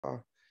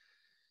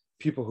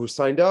people who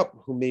signed up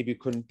who maybe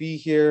couldn't be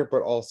here,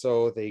 but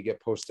also they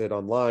get posted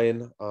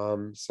online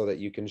so that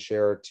you can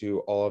share to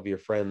all of your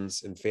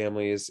friends and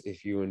families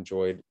if you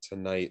enjoyed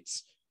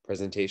tonight's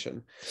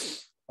presentation.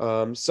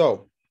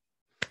 So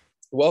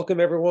welcome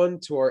everyone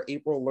to our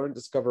April Learn,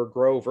 Discover,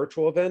 Grow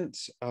virtual event.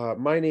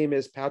 My name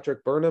is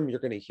Patrick Burnham. You're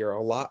going to hear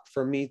a lot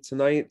from me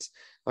tonight.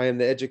 I am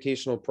the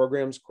Educational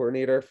Programs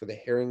Coordinator for the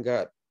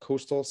Herringut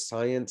Coastal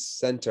Science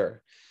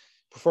Center.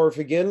 Before we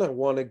begin, I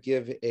want to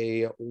give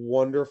a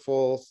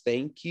wonderful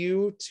thank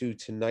you to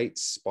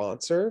tonight's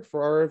sponsor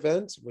for our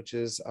event, which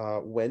is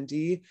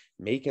Wendy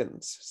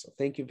Makins. So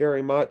thank you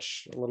very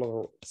much. A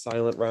little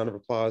silent round of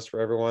applause for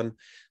everyone.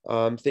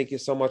 Thank you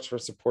so much for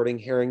supporting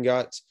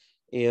Herringut.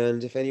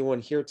 And if anyone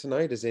here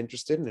tonight is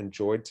interested and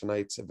enjoyed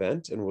tonight's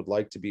event and would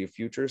like to be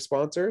future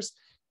sponsors,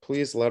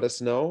 please let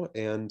us know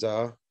and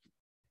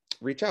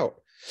reach out.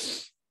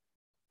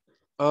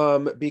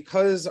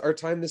 Because our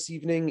time this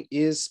evening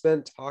is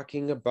spent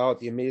talking about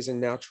the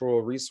amazing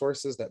natural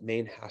resources that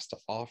Maine has to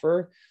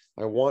offer,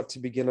 I want to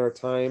begin our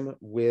time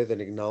with an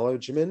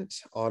acknowledgement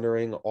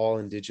honoring all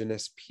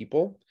Indigenous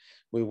people.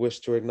 We wish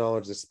to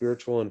acknowledge the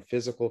spiritual and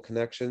physical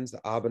connections the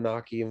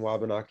Abenaki and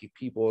Wabanaki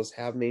peoples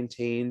have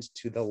maintained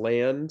to the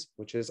land,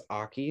 which is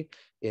Aki,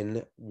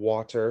 in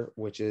water,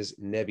 which is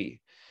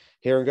Nebi.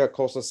 Herringut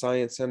Coastal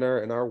Science Center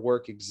and our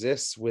work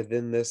exists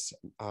within this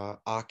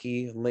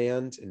Aki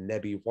land and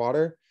Nebi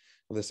water,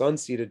 this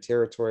unceded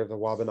territory of the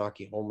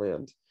Wabanaki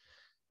homeland.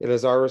 It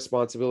is our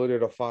responsibility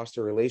to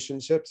foster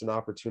relationships and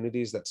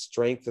opportunities that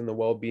strengthen the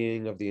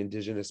well-being of the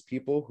Indigenous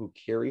people who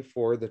carry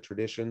forward the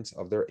traditions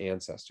of their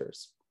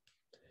ancestors.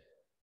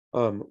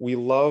 We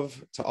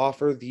love to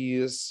offer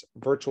these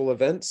virtual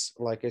events,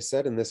 like I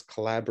said, in this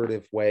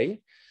collaborative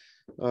way.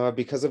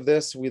 Because of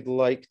this, we'd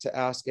like to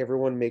ask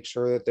everyone make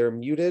sure that they're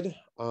muted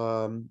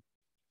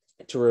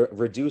to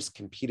reduce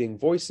competing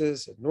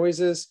voices and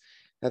noises.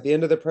 At the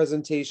end of the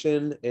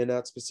presentation and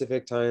at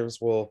specific times,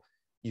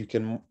 you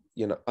can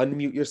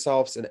unmute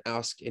yourselves and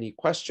ask any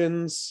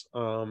questions.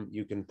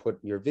 You can put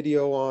your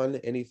video on,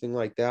 anything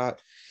like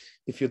that.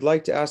 If you'd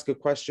like to ask a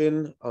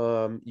question,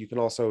 you can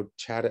also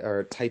chat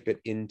or type it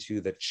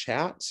into the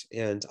chat,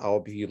 and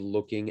I'll be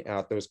looking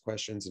at those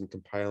questions and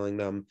compiling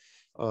them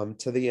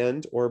to the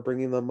end or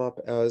bringing them up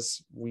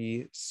as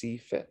we see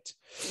fit.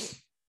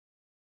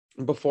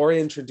 Before I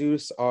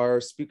introduce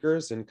our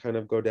speakers and kind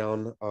of go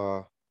down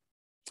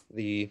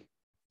the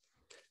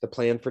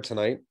plan for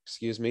tonight,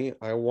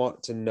 I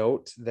want to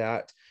note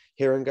that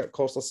Herringut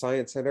Coastal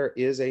Science Center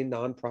is a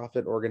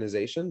nonprofit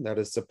organization that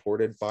is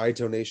supported by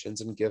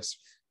donations and gifts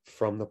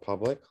from the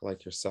public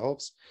like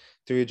yourselves.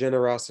 Through your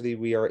generosity,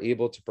 we are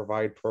able to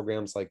provide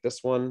programs like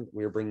this one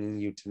we're bringing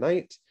you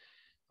tonight.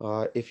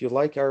 If you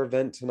like our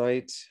event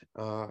tonight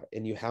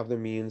and you have the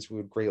means, we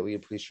would greatly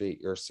appreciate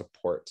your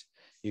support.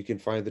 You can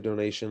find the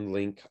donation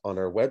link on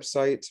our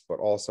website, but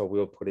also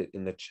we'll put it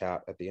in the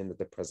chat at the end of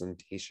the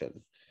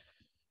presentation.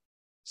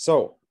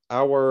 So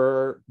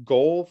our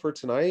goal for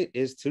tonight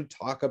is to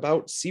talk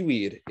about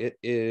seaweed. It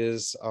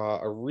is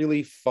a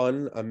really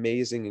fun,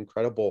 amazing,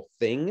 incredible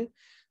thing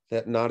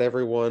that not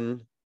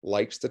everyone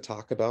likes to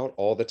talk about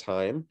all the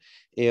time.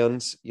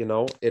 And,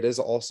 it is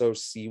also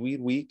Seaweed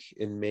Week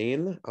in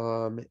Maine.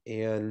 And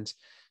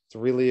it's a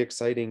really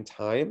exciting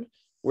time.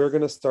 We're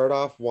going to start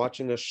off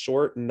watching a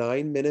short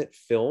 9-minute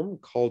film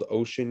called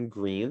Ocean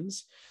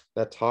Greens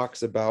that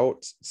talks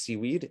about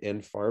seaweed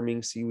and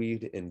farming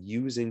seaweed and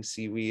using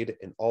seaweed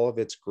and all of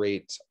its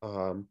great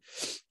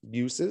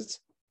uses.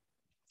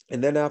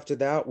 And then after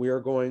that, we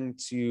are going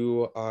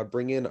to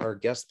bring in our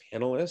guest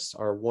panelists,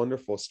 our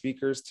wonderful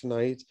speakers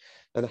tonight,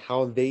 and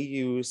how they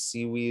use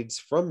seaweeds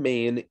from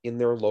Maine in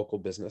their local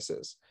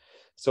businesses.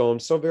 So I'm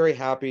so very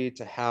happy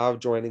to have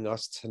joining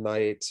us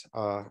tonight,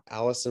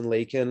 Allison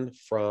Lakin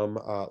from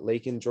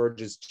Lakin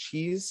Gorges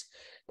Cheese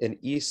and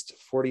East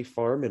 40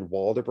 Farm in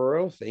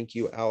Waldoboro. Thank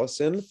you,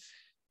 Allison.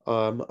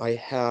 I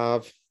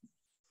have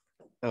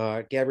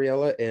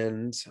Gabriela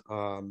and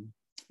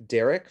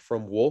Derek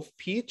from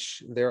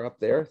Wolfpeach. They're up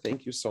there.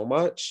 Thank you so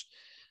much.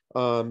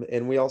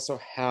 And we also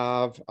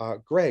have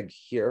Greg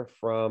here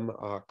from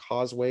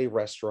Causeway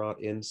Restaurant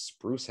in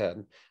Spruce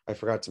Head. I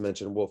forgot to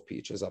mention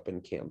Wolfpeach is up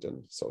in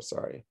Camden. So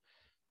sorry.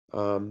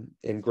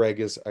 And Greg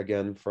is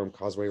again from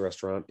Causeway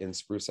Restaurant in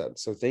Spruce Head.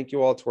 So thank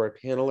you all to our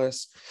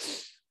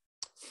panelists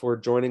for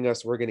joining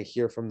us. We're going to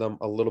hear from them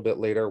a little bit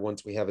later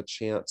once we have a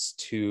chance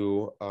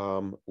to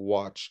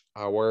watch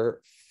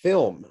our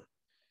film.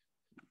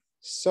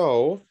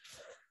 So,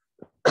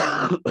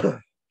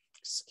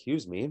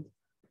 excuse me.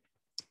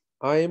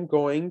 I am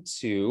going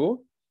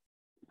to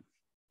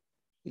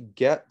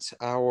get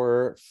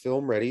our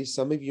film ready.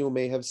 Some of you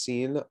may have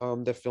seen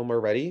the film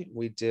already.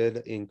 We did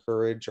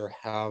encourage or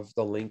have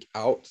the link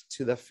out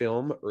to the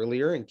film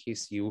earlier in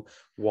case you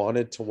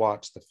wanted to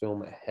watch the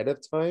film ahead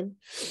of time.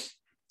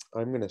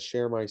 I'm going to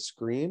share my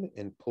screen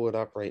and pull it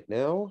up right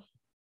now.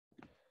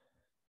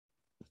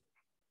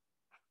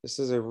 This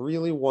is a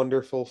really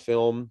wonderful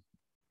film.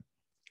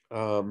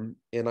 And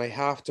I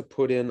have to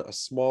put in a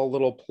small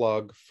little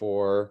plug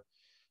for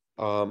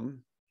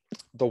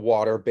the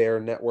Water Bear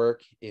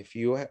Network. If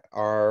you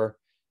are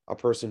a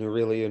person who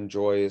really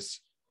enjoys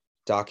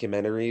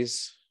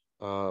documentaries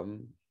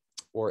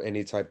or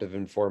any type of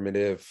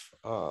informative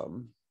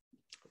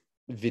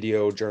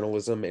video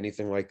journalism,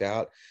 anything like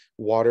that,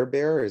 Water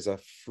Bear is a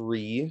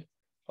free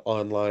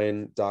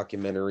online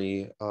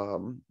documentary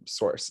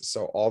source.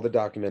 So all the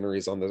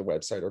documentaries on the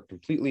website are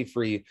completely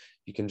free.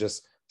 You can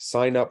just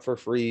sign up for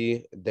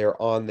free.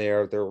 They're on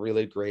there. They're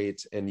really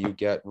great. And you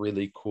get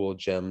really cool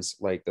gems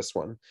like this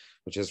one,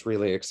 which is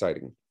really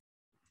exciting.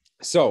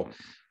 So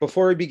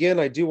before we begin,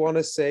 I do want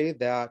to say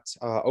that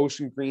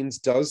Ocean Greens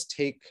does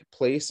take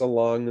place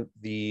along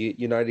the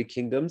United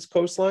Kingdom's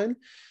coastline.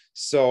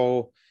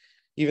 So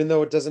even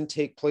though it doesn't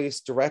take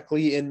place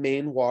directly in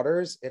Maine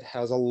waters, it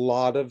has a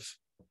lot of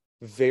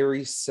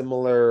very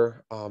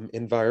similar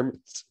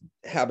environments,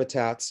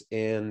 habitats,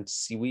 and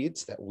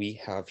seaweeds that we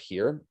have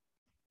here.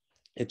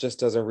 It just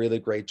does a really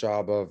great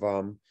job of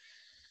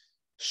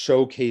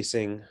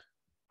showcasing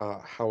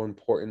how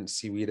important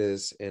seaweed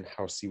is and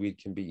how seaweed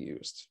can be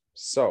used.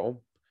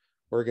 So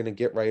we're going to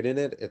get right in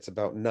it. It's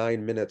about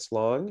 9 minutes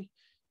long,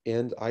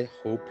 and I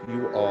hope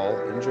you all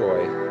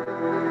enjoy.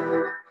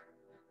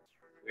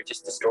 We're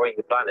just destroying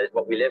the planet,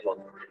 what we live on.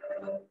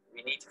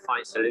 We need to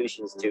find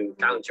solutions to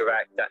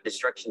counteract that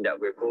destruction that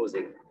we're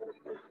causing.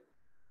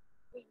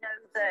 We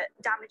know the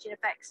damaging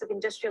effects of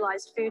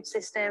industrialized food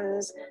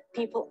systems.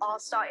 People are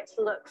starting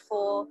to look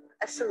for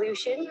a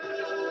solution.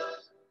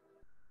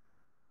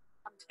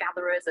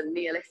 Hunter-gatherers and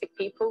Neolithic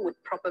people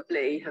would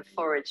probably have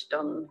foraged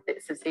on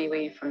bits of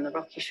seaweed from the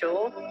rocky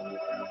shore.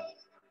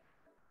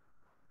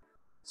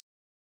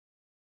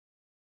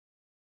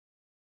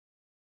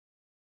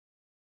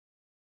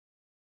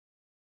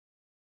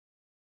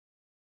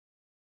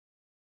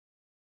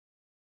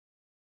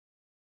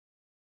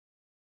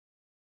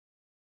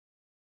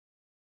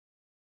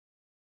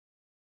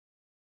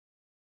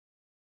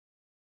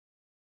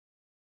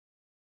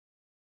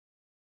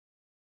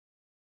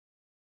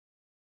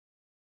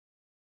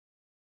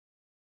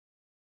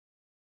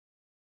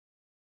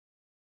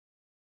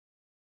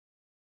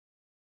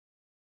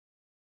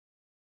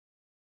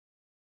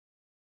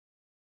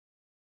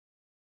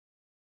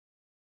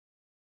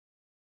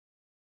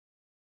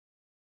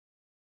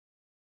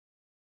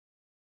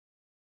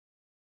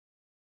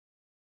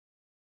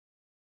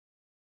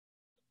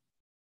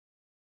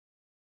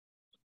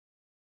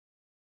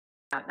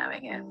 Without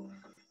knowing it.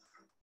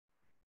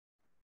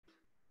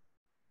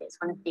 It's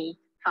one of the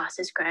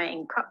fastest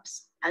growing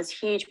crops, has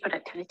huge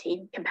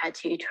productivity compared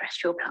to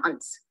terrestrial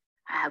plants,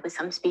 with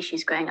some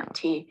species growing up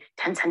to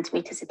 10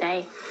 centimeters a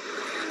day.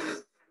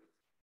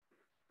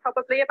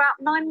 Probably about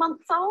 9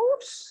 months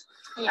old,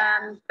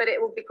 Yeah. But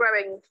it will be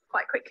growing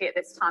quite quickly at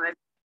this time.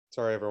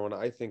 Sorry, everyone.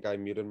 I think I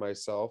muted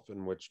myself,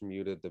 and which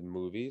muted the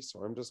movie.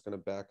 So I'm just going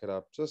to back it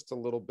up just a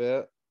little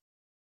bit.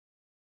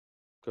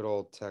 Good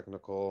old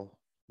technical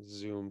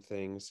Zoom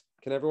things.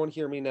 Can everyone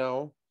hear me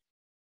now?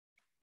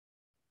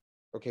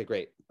 Okay,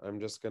 great. I'm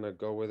just going to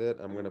go with it.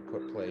 I'm going to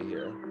put play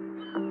here.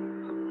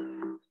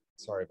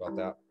 Sorry about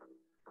that.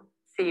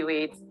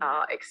 Seaweeds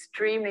are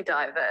extremely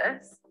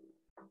diverse.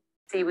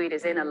 Seaweed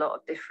is in a lot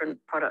of different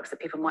products that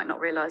people might not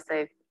realize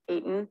they've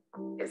eaten.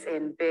 It's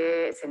in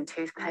beer, it's in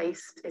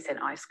toothpaste, it's in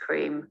ice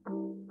cream.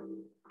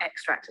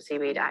 Extract of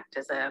seaweed act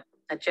as a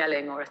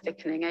gelling or a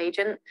thickening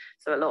agent.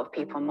 So a lot of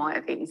people might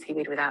have eaten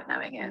seaweed without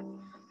knowing it.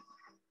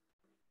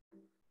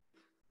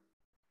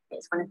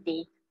 It's one of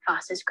the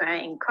fastest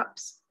growing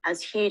crops,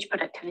 has huge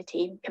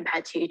productivity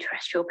compared to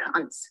terrestrial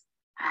plants,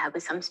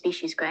 with some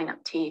species growing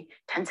up to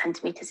 10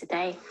 centimeters a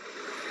day.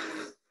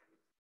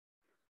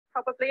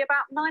 Probably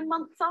about 9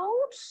 months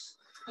old,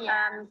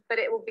 but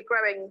it will be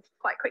growing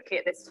quite quickly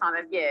at this time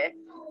of year.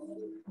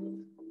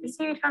 The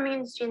seaweed farming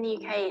industry in the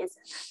UK is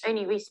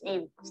only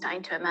recently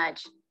starting to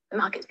emerge. The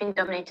market's been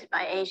dominated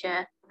by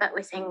Asia, but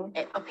we're seeing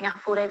it popping up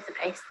all over the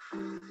place.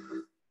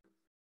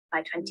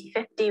 By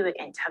 2050, we're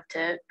going to have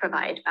to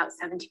provide about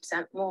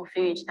 70% more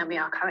food than we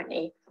are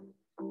currently.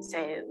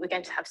 So we're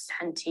going to have to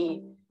turn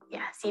to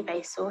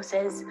sea-based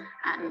sources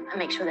and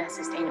make sure they're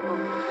sustainable.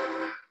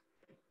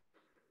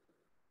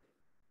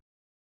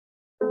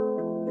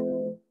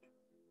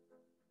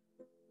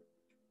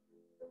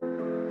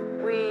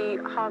 We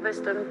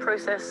harvest and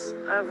process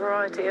a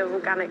variety of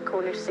organic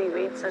Cornish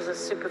seaweeds as a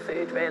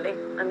superfood, really,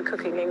 and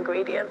cooking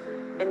ingredient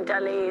in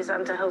delis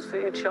and to health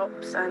food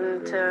shops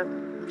and to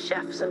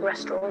chefs and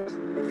restaurants.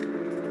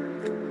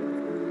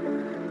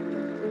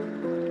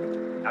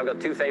 I've got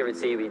two favorite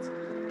seaweeds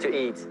to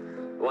eat.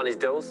 One is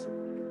dulse.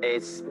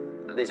 There's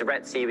a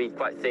red seaweed,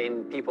 quite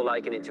thin. People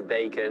liken it to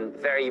bacon.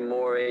 Very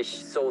moorish,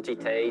 salty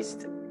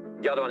taste.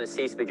 The other one is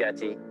sea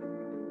spaghetti.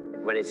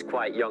 When it's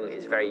quite young,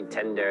 it's very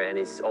tender and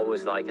it's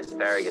almost like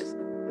asparagus.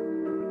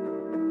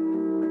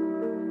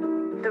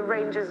 The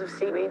ranges of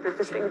seaweeds are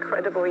just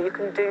incredible. You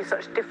can do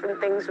such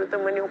different things with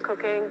them when you're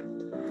cooking.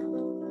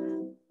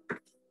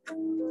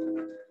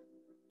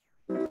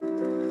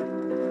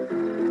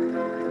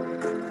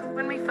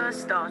 When we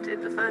first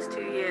started, the first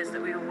 2 years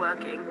that we were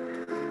working,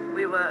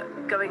 we were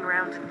going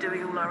around and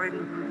doing all our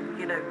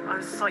own, I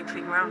was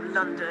cycling around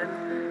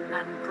London,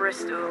 and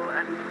Bristol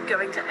and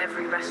going to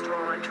every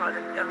restaurant and trying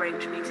to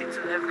arrange meetings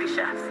with every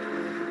chef.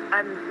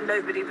 And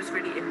nobody was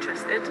really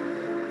interested.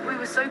 We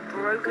were so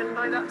broken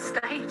by that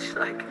stage,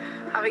 like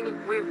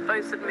we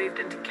both had moved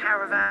into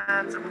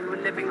caravans and we were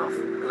living off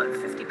like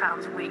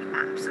 £50 a week,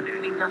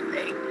 absolutely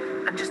nothing,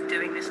 and just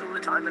doing this all the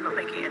time and not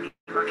making any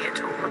money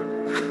at all.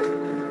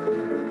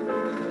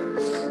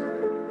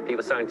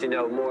 People starting to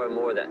know more and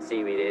more that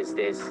seaweed is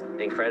this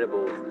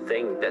incredible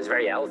thing that's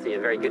very healthy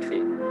and very good for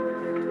you.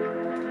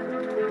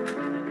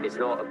 It's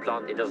not a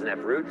plant, it doesn't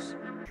have roots.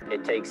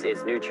 It takes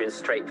its nutrients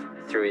straight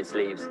through its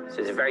leaves. So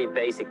it's a very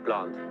basic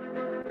plant.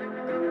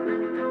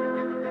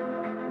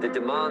 The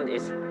demand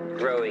is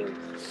growing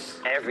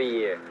every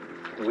year.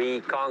 We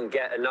can't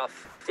get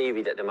enough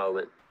seaweed at the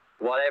moment.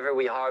 Whatever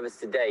we harvest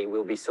today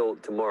will be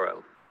sold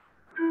tomorrow.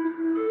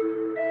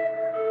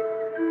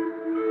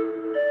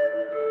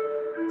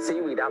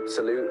 Seaweed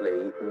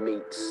absolutely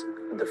meets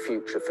the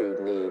future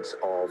food needs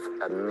of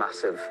a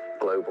massive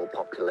global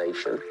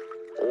population.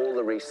 All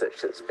the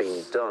research that's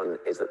been done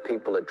is that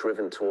people are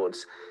driven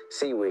towards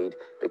seaweed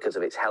because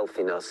of its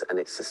healthiness and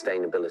its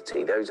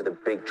sustainability. Those are the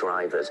big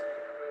drivers.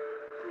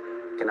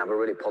 It can have a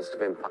really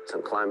positive impact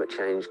on climate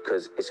change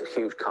because it's a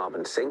huge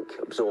carbon sink,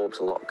 absorbs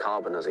a lot of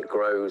carbon as it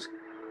grows,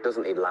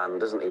 doesn't need land,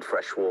 doesn't need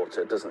fresh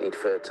water, doesn't need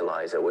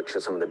fertilizer, which are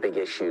some of the big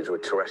issues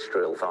with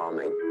terrestrial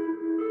farming.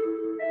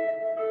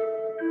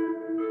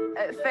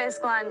 At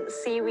first glance,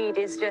 seaweed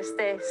is just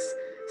this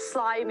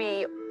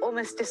slimy,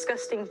 almost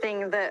disgusting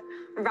thing that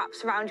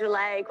wraps around your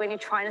leg when you're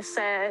trying to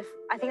surf.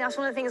 I think that's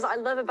one of the things that I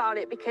love about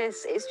it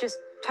because it's just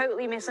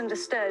totally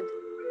misunderstood.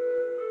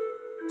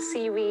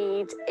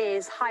 Seaweed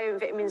is higher in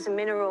vitamins and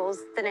minerals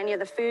than any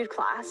other food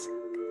class.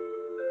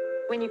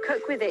 When you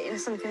cook with it in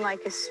something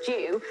like a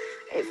stew,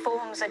 it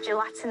forms a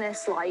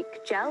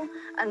gelatinous-like gel,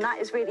 and that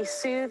is really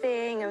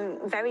soothing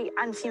and very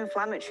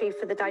anti-inflammatory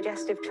for the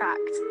digestive tract.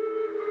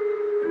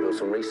 There was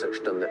some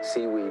research done that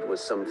seaweed was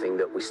something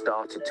that we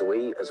started to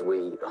eat as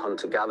we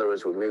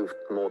hunter-gatherers, we moved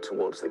more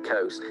towards the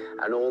coast,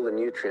 and all the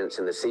nutrients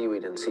in the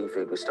seaweed and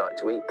seafood we started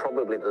to eat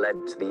probably led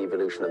to the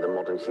evolution of the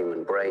modern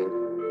human brain.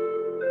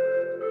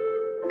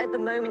 At the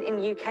moment in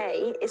the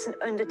UK, it's an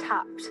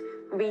undertapped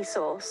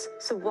resource,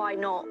 so why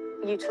not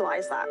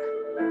utilise that?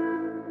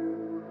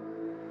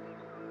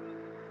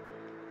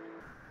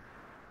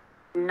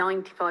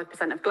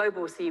 95% of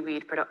global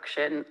seaweed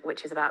production,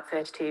 which is about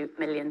 32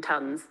 million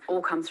tonnes,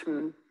 all comes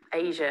from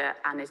Asia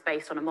and is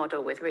based on a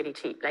model with really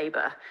cheap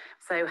labour.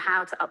 So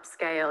how to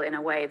upscale in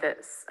a way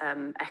that's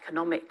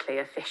economically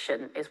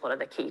efficient is one of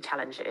the key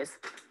challenges.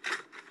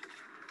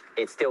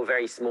 It's still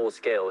very small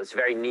scale. It's a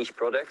very niche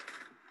product,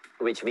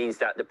 which means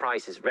that the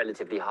price is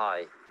relatively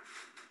high.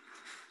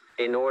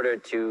 In order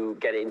to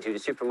get it into the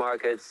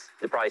supermarkets,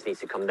 the price needs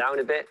to come down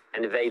a bit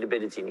and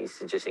availability needs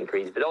to just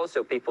increase. But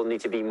also people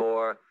need to be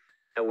more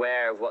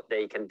aware of what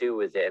they can do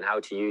with it and how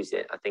to use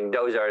it. I think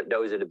those are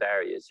the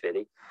barriers,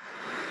 really.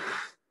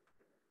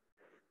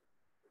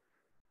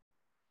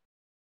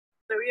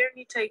 So we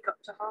only take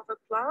up to half a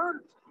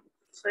plant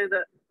so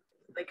that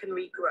they can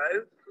regrow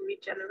and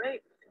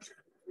regenerate.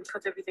 We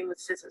cut everything with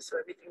scissors so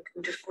everything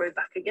can just grow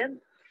back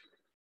again.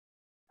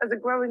 As a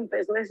growing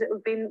business, it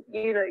would be,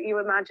 you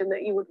imagine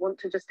that you would want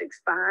to just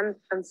expand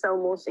and sell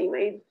more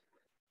seaweed,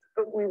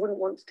 but we wouldn't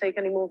want to take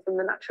any more from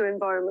the natural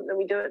environment than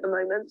we do at the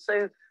moment.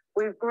 So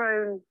we've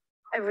grown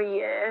every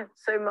year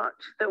so much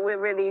that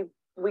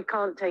we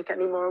can't take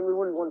any more, and we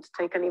wouldn't want to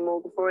take any more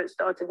before it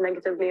started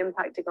negatively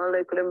impacting our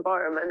local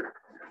environment.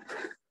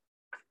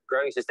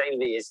 Growing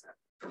sustainably is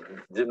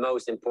the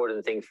most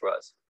important thing for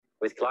us.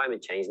 With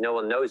climate change, no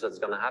one knows what's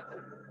going to happen.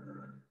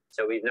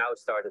 So we've now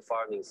started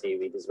farming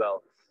seaweed as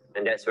well,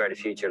 and that's where the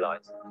future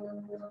lies.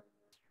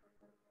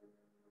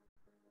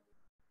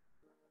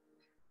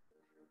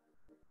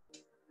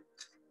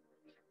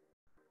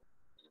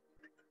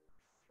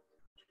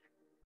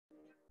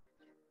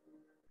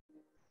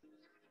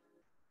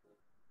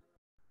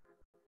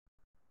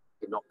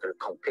 You're not going to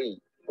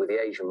compete with the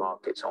Asian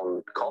markets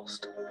on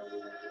cost.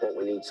 What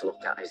we need to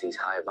look at is these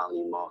higher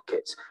value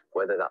markets,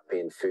 whether that be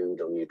in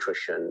food or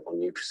nutrition or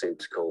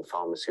nutraceutical,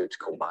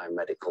 pharmaceutical,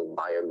 biomedical,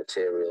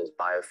 biomaterials,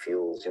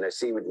 biofuels.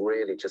 Seaweed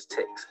really just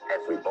ticks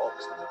every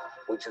box,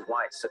 which is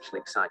why it's such an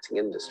exciting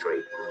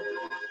industry.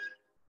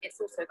 It's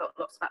also got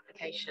lots of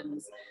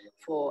applications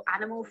for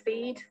animal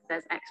feed.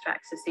 There's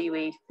extracts of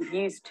seaweed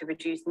used to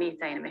reduce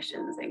methane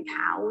emissions in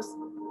cows.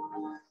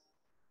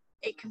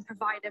 It can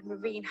provide a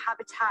marine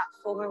habitat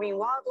for marine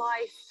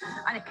wildlife,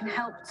 and it can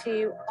help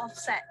to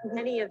offset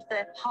many of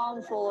the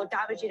harmful or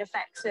damaging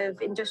effects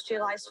of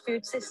industrialized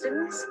food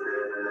systems.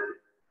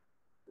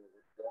 We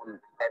want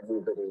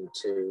everybody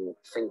to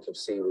think of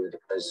seaweed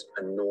as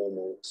a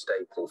normal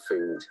staple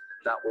food.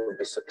 That would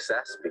be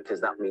success, because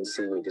that means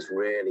seaweed is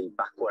really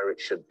back where it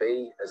should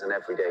be as an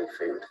everyday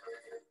food.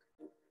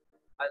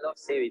 I love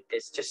seaweed.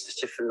 It's just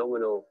such a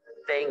phenomenal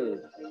thing.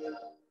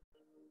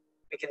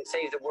 We can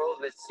save the world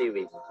with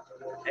seaweed.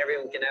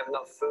 Everyone can have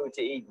enough food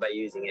to eat by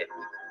using it.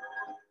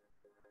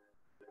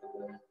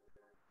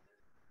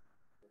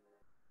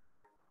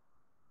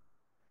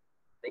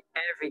 Like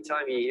every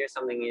time you hear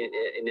something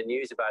in the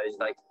news about it, it's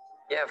like,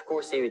 yeah, of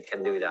course seaweed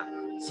can do that.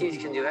 Seaweed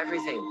can do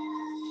everything.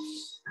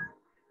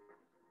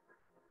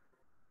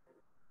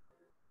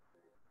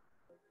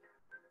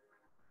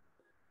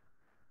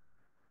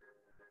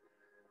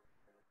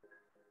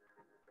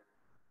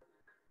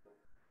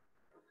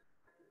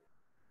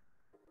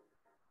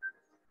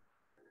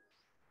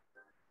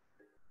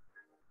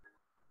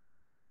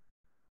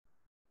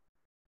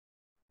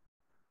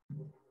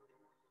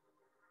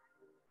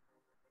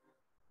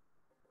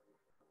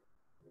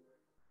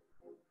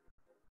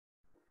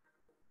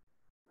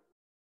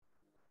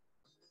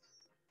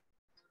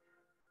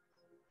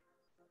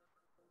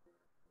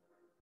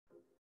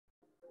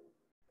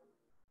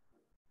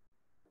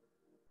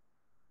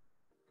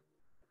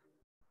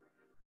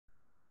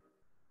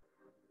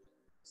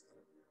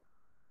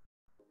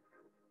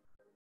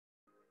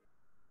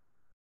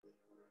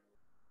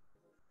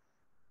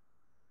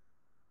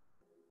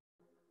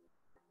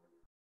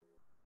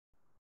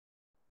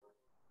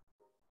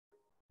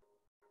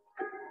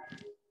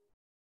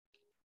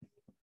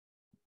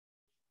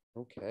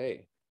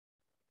 Okay.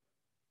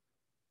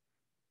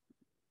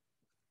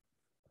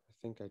 I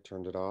think I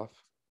turned it off.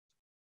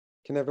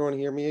 Can everyone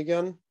hear me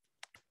again?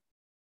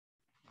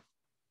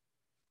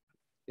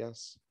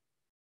 Yes.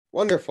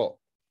 Wonderful.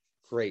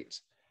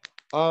 Great.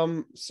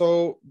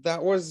 So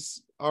that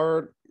was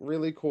our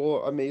really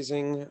cool,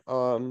 amazing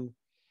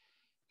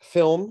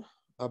film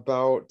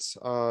about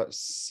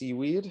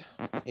seaweed,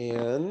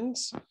 and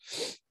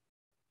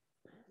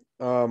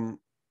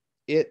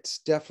it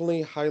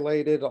definitely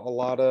highlighted a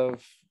lot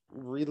of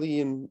really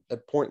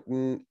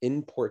important,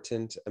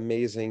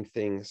 amazing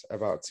things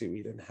about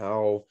seaweed, and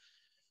how,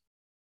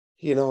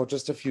 you know,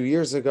 just a few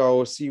years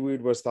ago,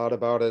 seaweed was thought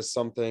about as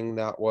something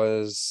that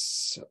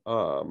was,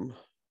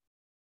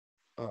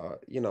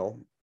 you know,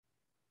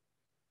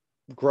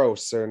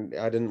 gross, and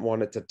I didn't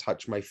want it to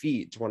touch my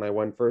feet when I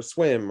went for a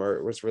swim, or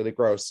it was really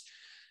gross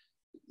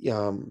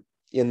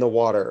in the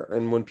water.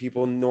 And when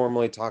people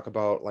normally talk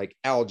about like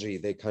algae,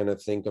 they kind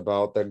of think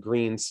about the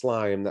green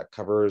slime that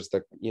covers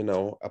the, you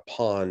know, a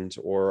pond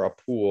or a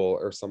pool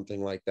or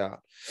something like that.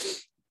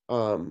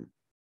 But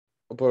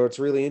what's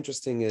really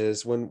interesting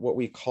is when what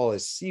we call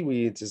as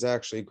seaweeds is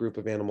actually a group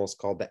of animals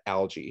called the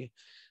algae,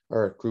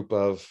 or a group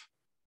of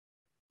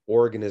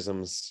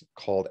organisms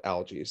called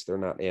algae. They're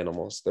not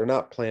animals. They're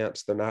not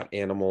plants. They're not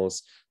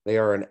animals. They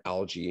are an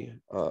algae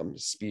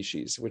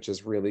species, which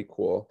is really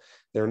cool.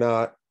 They're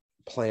not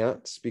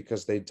plants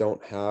because they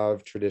don't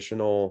have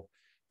traditional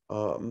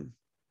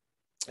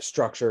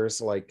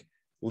structures like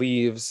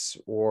leaves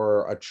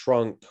or a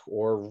trunk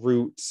or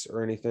roots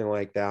or anything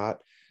like that.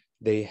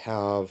 They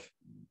have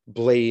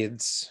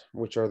blades,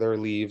 which are their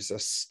leaves, a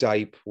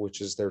stipe,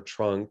 which is their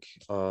trunk,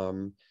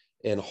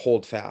 and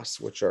holdfasts,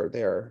 which are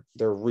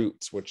their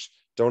roots, which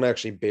don't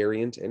actually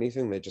bury into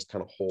anything. They just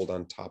kind of hold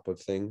on top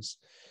of things.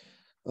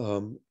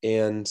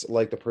 And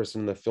like the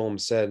person in the film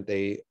said,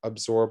 they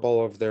absorb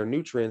all of their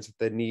nutrients that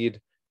they need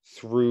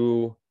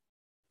through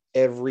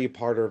every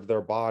part of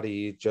their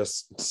body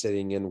just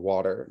sitting in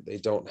water. They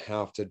don't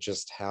have to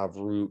just have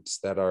roots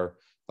that are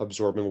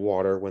absorbing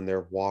water when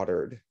they're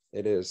watered.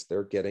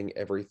 They're getting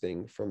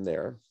everything from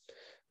their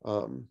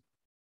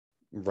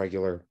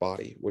regular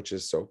body, which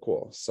is so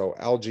cool. So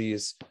algae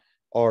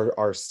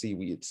are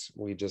seaweeds.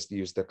 We just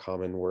use the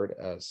common word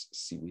as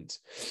seaweeds.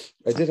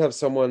 I did have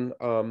someone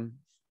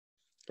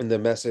in the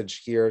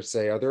message here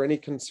say, are there any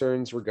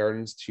concerns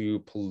regarding to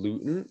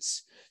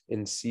pollutants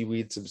in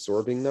seaweeds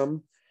absorbing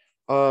them?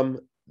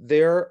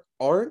 There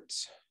aren't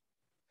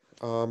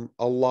a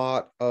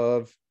lot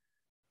of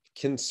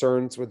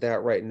concerns with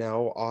that right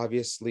now.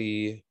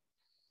 Obviously,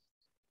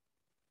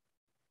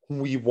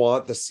 we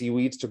want the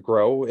seaweeds to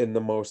grow in the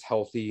most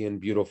healthy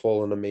and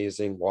beautiful and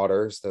amazing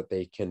waters that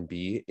they can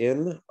be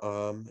in.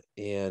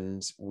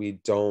 And we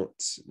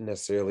don't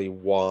necessarily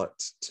want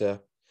to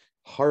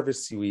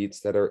harvest seaweeds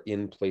that are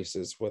in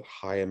places with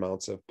high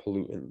amounts of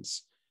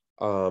pollutants.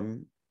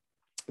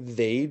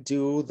 They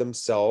do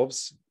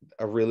themselves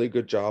a really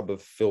good job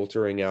of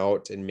filtering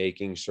out and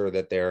making sure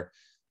that they're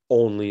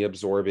only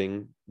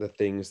absorbing the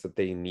things that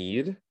they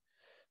need.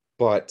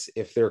 But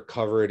if they're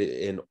covered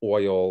in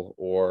oil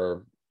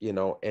or, you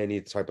know,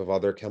 any type of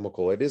other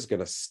chemical, it is going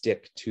to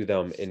stick to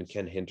them and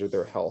can hinder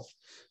their health.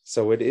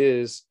 So it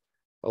is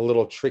a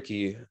little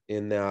tricky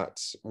in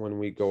that when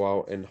we go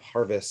out and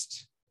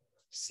harvest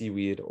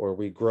seaweed or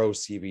we grow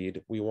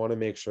seaweed, we want to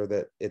make sure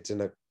that it's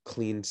in a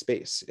clean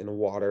space, in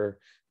water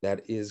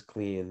that is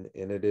clean,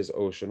 and it is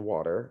ocean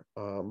water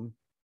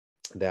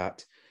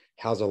that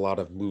has a lot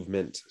of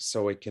movement,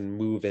 so it can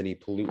move any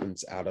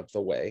pollutants out of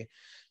the way.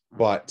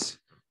 But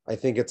I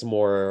think it's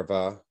more of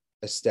a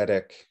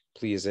aesthetic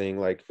pleasing,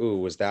 like, ooh,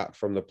 was that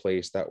from the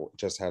place that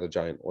just had a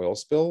giant oil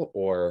spill?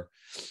 Or,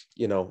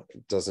 you know,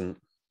 it doesn't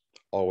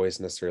always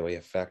necessarily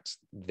affect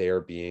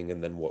their being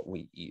and then what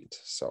we eat.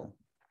 So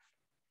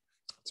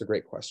it's a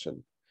great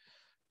question.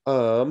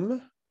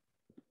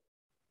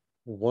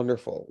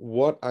 Wonderful.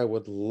 What I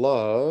would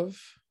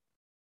love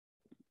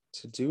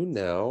to do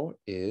now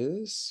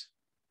is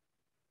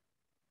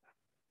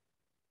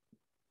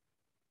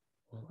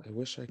Well, I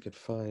wish I could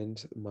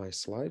find my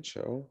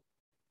slideshow.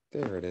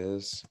 There it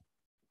is.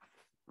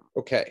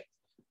 Okay.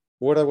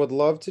 What I would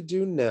love to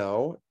do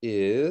now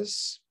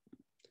is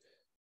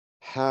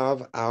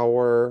have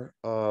our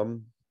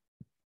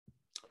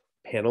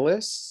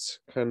panelists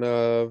kind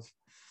of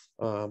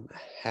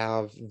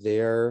have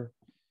their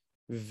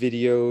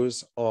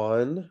videos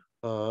on.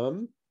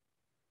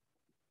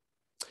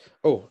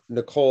 Oh,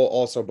 Nicole,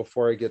 also,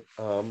 before I get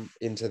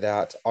into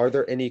that, are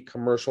there any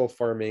commercial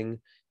farming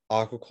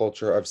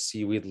aquaculture of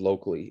seaweed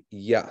locally?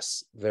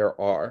 Yes, there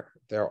are.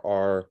 There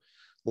are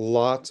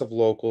lots of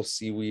local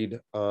seaweed.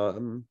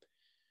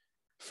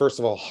 First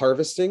of all,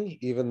 harvesting,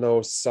 even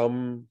though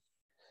some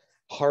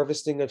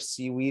harvesting of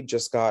seaweed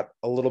just got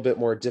a little bit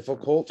more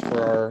difficult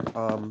for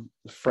our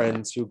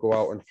friends who go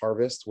out and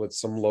harvest with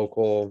some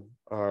local,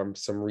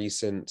 some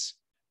recent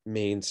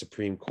Maine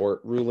Supreme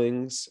Court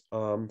rulings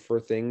for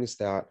things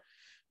that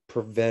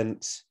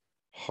prevent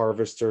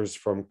harvesters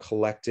from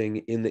collecting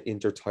in the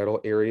intertidal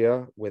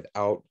area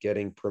without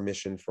getting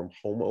permission from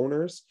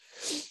homeowners.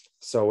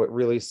 So it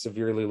really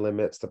severely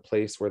limits the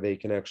place where they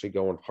can actually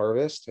go and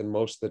harvest. And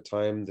most of the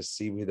time, the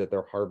seaweed that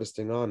they're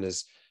harvesting on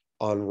is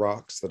on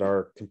rocks that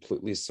are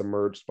completely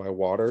submerged by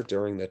water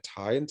during the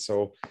tide.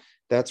 So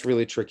that's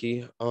really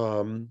tricky.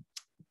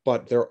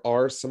 But there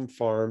are some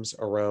farms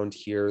around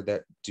here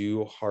that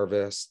do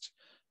harvest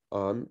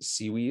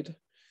seaweed.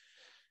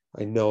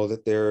 I know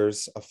that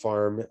there's a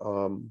farm,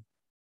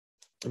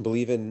 I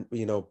believe in,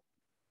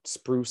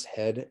 Spruce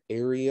Head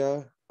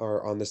area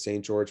or on the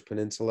St. George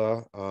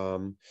Peninsula.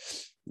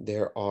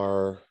 There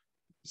are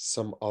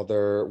some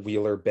other,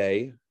 Wheeler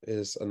Bay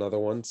is another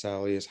one.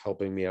 Sally is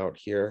helping me out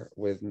here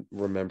with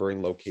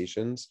remembering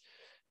locations.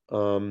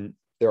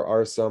 There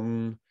are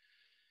some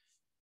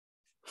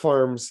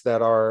farms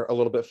that are a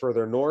little bit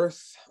further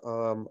north.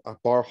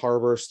 Bar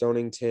Harbor,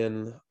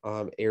 Stonington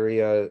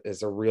area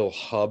is a real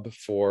hub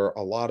for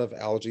a lot of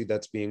algae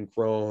that's being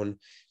grown.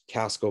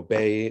 Casco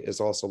Bay is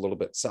also a little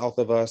bit south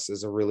of us,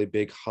 is a really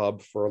big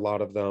hub for a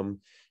lot of them.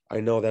 I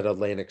know that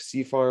Atlantic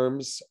Sea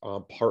Farms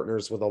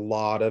partners with a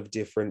lot of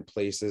different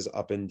places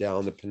up and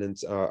down the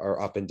peninsula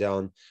or up and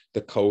down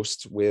the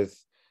coast with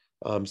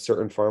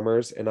certain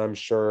farmers. And I'm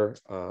sure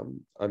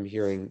I'm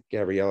hearing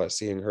Gabriela,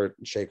 seeing her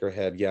shake her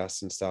head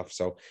yes and stuff.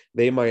 So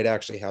they might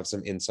actually have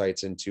some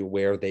insights into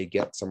where they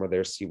get some of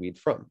their seaweed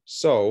from.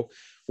 So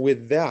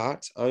with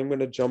that, I'm going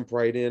to jump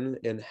right in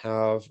and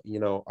have,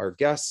 our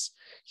guests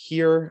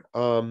here.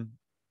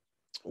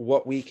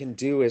 What we can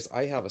do is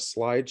I have a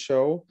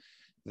slideshow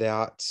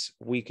that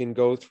we can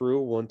go through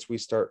once we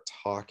start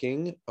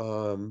talking.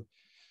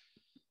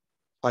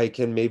 I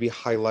can maybe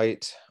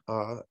highlight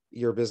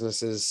your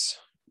business's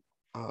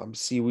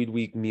Seaweed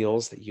Week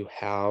meals that you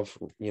have,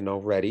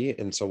 ready.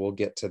 And so we'll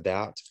get to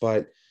that.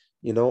 But,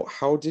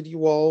 how did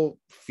you all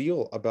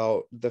feel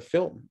about the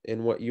film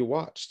and what you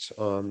watched?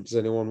 Does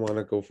anyone want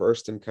to go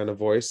first and kind of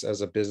voice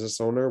as a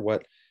business owner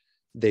what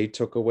they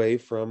took away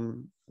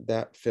from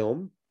that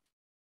film?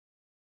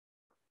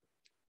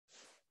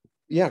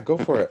 Yeah, go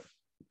for it.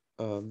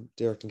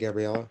 Derek and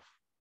Gabriela.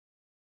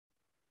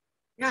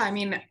 Yeah, I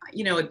mean,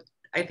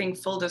 I think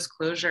full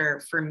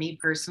disclosure for me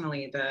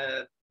personally,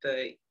 the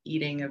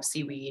eating of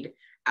seaweed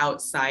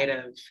outside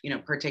of,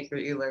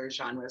 particular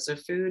genres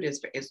of food is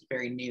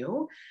very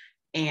new.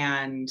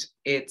 And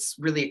it's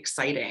really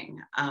exciting.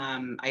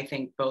 I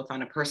think both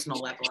on a personal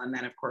level and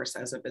then of course,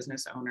 as a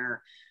business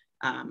owner,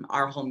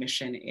 our whole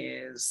mission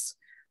is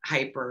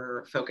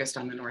hyper focused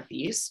on the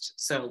Northeast.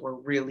 So we're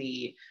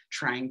really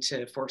trying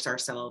to force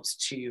ourselves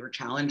to, or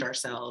challenge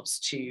ourselves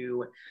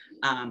to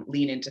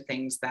lean into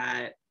things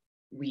that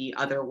we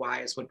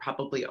otherwise would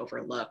probably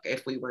overlook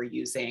if we were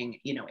using,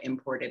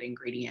 imported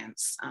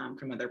ingredients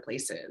from other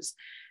places.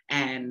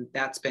 And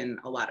that's been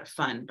a lot of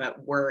fun,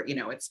 but we're,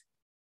 it's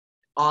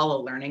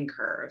all a learning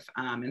curve.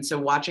 And so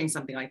watching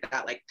something like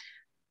that, like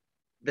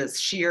the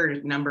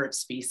sheer number of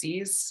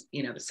species,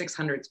 the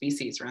 600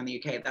 species around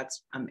the UK,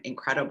 that's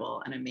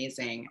incredible and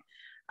amazing.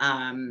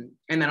 And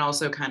then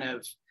also kind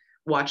of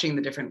watching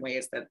the different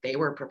ways that they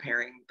were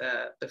preparing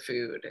the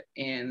food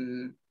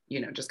in,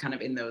 just kind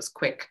of in those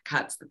quick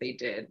cuts that they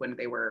did when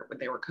they were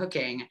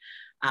cooking.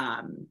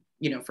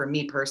 For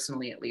me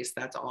personally, at least,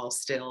 that's all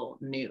still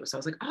new. So I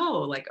was like,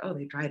 oh,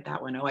 they dried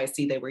that one. Oh, I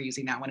see they were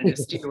using that one in a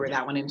stew or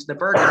that one into the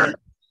burger.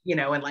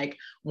 And like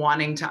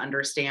wanting to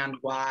understand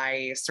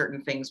why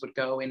certain things would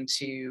go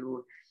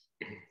into,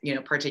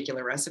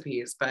 particular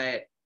recipes,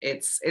 but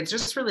it's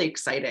just really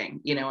exciting,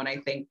 and I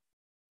think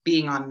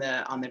being on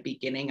the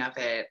beginning of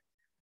it,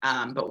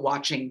 but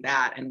watching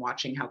that and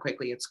watching how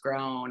quickly it's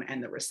grown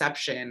and the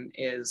reception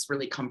is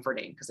really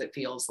comforting because it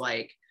feels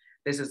like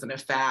this isn't a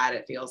fad.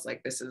 It feels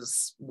like this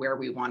is where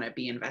we want to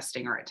be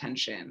investing our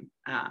attention.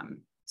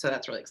 So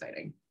that's really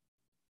exciting.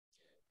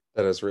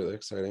 That is really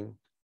exciting.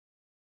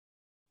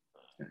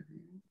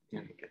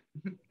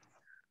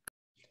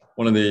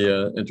 One of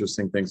the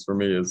interesting things for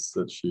me is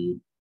that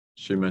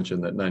she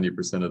mentioned that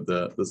 90% of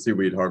the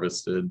seaweed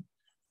harvested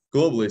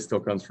globally still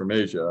comes from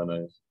Asia, and I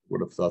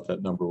would have thought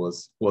that number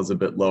was a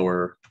bit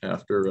lower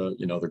after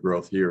the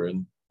growth here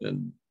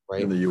in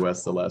right? in the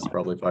US the last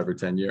probably 5 or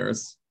 10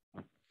 years.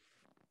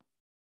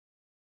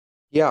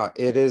 Yeah,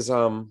 it is.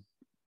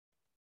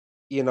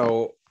 You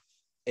know,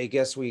 I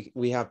guess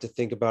we have to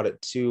think about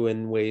it too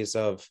in ways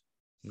of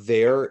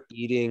they're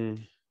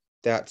eating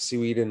that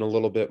seaweed in a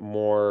little bit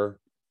more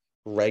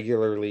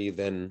regularly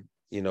than,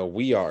 you know,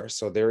 we are.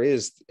 So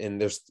there's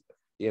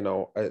you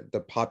know,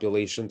 the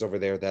populations over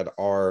there that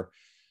are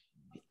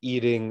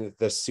eating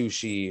the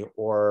sushi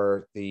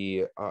or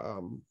the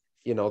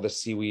you know, the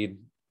seaweed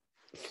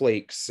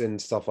flakes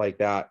and stuff like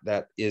that,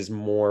 that is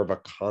more of a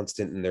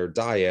constant in their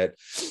diet.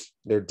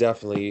 They're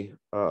definitely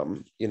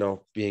you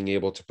know, being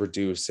able to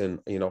produce and,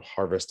 you know,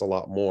 harvest a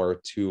lot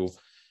more to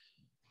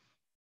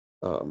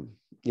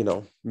you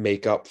know,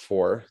 make up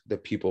for the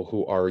people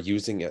who are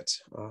using it,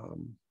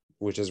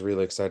 which is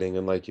really exciting.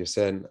 And like you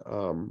said,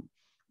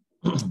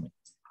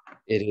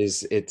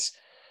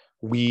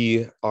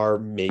 we are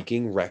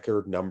making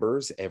record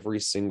numbers every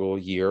single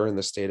year in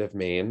the state of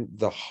Maine.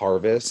 The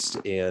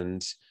harvest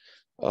and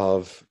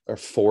of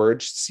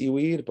foraged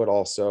seaweed, but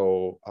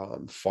also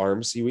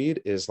farm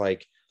seaweed is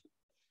like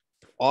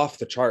off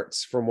the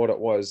charts from what it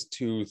was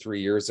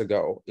 2-3 years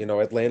ago. You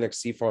know, Atlantic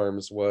Sea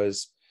Farms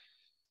was,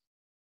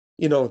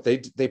 you know,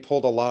 they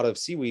pulled a lot of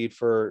seaweed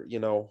for, you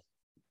know,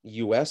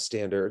 US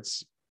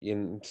standards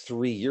in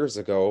 3 years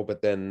ago,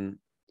 but then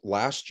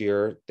last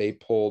year they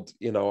pulled,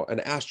 you know,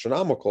 an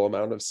astronomical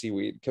amount of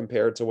seaweed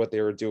compared to what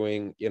they were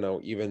doing, you know,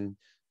 even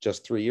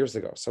just 3 years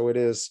ago. So it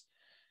is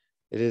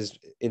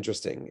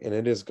interesting, and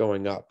it is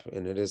going up,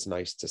 and it is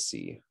nice to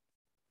see.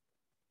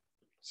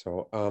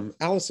 So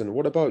Allison,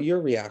 what about your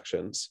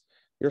reactions,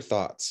 your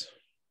thoughts?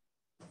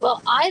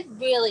 Well, I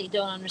really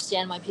don't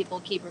understand why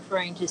people keep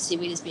referring to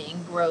seaweed as being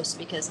gross,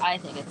 because I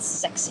think it's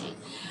sexy.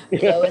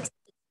 You know,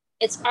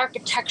 it's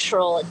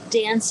architectural. It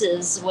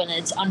dances when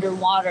it's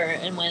underwater,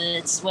 and when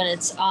it's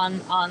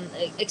on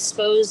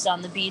exposed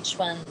on the beach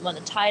when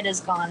the tide has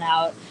gone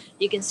out.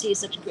 You can see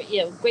such great,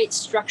 you know, great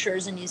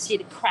structures, and you see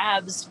the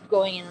crabs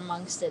going in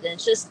amongst it. And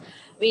it's just,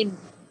 I mean,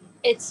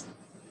 it's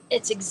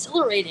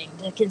exhilarating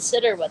to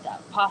consider what the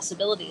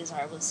possibilities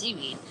are with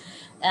seaweed.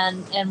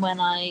 And when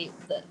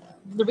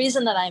the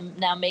reason that I'm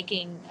now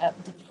making,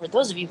 for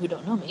those of you who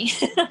don't know me,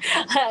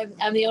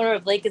 I'm the owner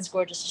of Lakin's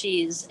Gorges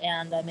Cheese,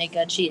 and I make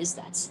a cheese,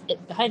 that's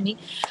it behind me,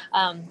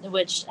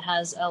 which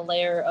has a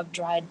layer of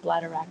dried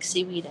bladderwrack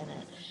seaweed in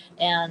it.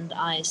 And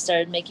I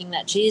started making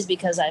that cheese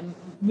because I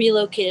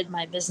relocated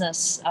my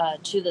business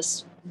to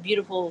this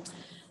beautiful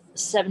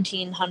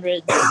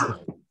 1700s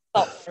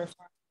saltwater farm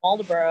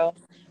in Waldoboro,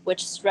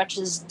 which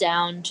stretches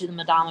down to the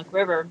Madomic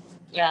River.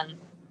 And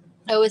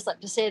I always like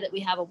to say that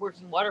we have a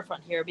working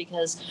waterfront here,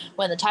 because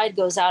when the tide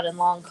goes out in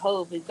Long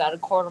Cove, we've got a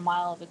quarter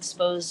mile of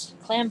exposed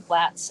clam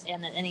flats,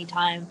 and at any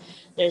time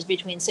there's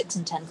between 6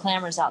 and 10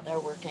 clammers out there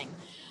working.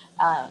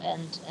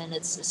 And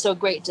it's so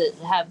great to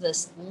have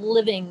this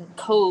living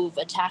cove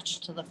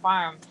attached to the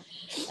farm.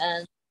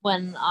 And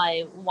when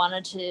I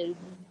wanted to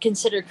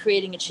consider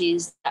creating a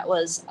cheese that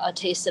was a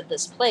taste of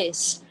this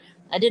place,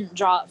 I didn't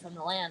draw it from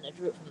the land, I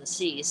drew it from the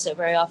sea. So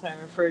very often I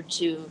referred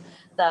to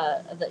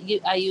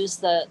I use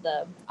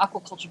the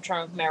aquaculture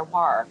term of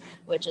merroir,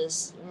 which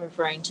is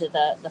referring to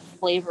the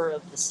flavor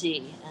of the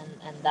sea,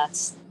 and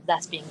that's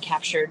being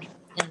captured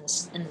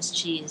in this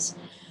cheese.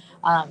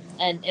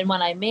 And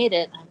when I made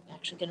it, I'm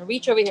actually going to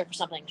reach over here for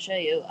something to show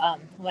you.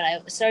 When I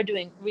started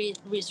doing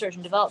research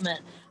and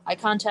development, I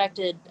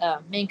contacted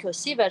Maine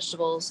Coast Sea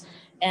Vegetables,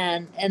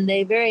 and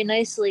they very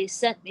nicely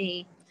sent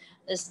me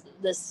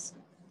this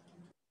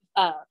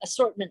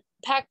assortment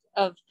pack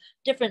of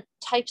different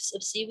types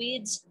of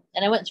seaweeds,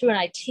 and I went through and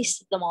I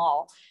tasted them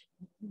all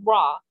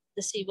raw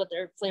to see what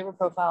their flavor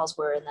profiles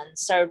were, and then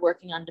started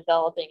working on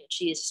developing a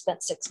cheese.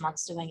 Spent 6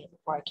 months doing it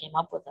before I came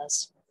up with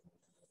this.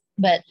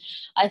 But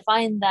I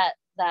find that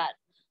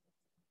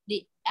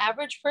the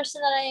average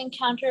person that I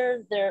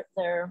encounter,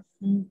 their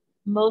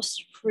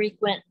most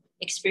frequent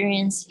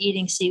experience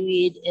eating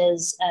seaweed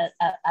is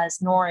as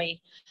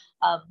nori.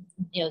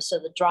 You know, so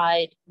the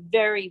dried,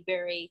 very,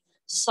 very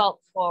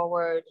salt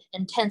forward,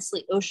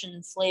 intensely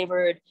ocean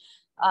flavored,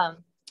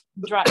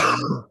 dried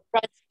seaweed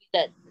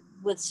that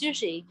with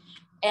sushi,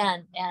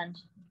 and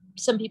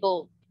some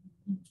people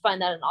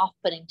find that an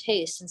off-putting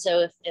taste. And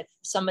so if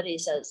somebody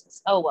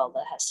says, oh well,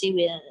 that has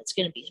seaweed in it, it's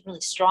going to be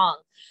really strong.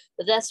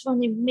 But that's one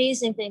of the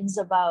amazing things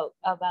about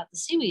the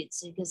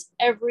seaweeds, because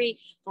every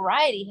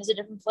variety has a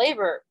different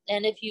flavor,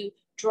 and if you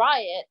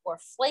dry it or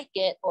flake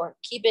it or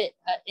keep it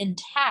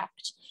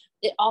intact,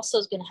 it also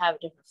is going to have a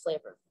different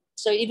flavor.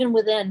 So even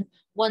within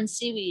one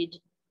seaweed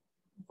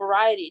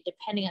variety,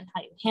 depending on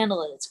how you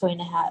handle it, it's going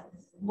to have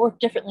work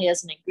differently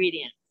as an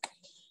ingredient.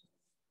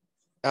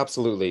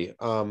 Absolutely.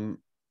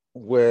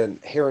 When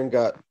Herring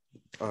Gut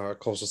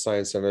Coastal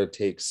Science Center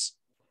takes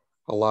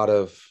a lot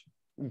of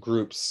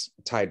groups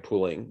tide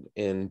pooling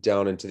and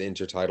down into the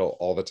intertidal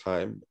all the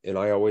time, and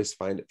I always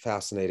find it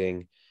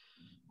fascinating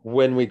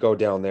when we go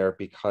down there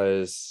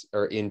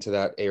or into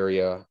that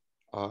area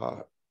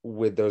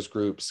with those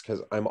groups,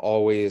 because I'm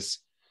always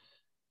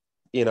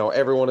you know,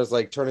 everyone is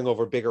like turning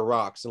over bigger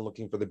rocks and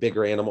looking for the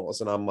bigger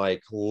animals. And I'm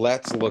like,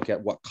 let's look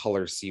at what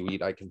color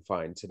seaweed I can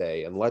find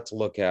today. And let's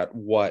look at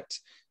what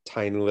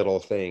tiny little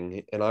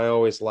thing. And I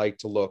always like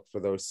to look for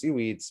those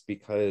seaweeds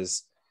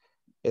because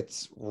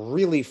it's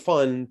really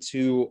fun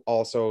to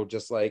also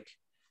just like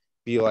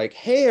be like,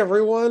 hey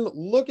everyone,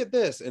 look at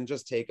this, and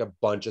just take a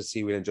bunch of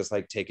seaweed and just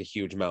like take a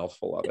huge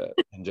mouthful of it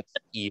and just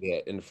eat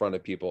it in front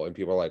of people, and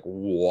people are like,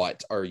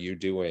 what are you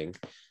doing?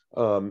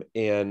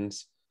 And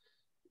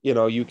you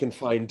know, you can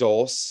find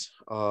dulse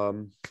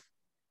on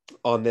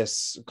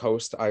this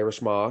coast,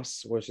 Irish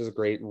moss, which is a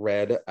great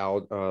red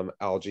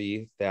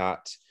algae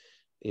that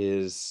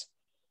is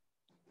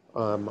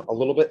a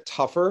little bit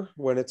tougher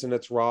when it's in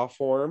its raw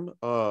form,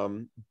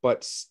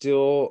 but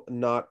still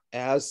not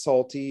as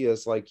salty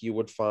as like you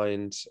would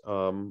find,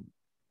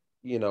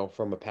 you know,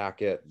 from a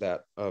packet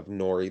that of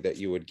nori that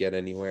you would get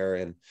anywhere.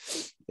 And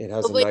it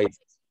has a nice.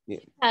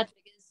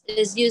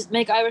 Is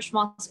make Irish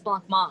moss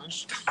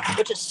blancmange,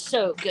 which is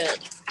so good.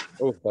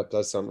 Oh, that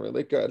does sound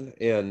really good.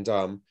 And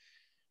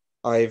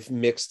I've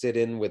mixed it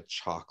in with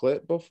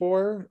chocolate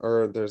before,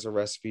 or there's a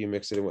recipe you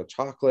mix it in with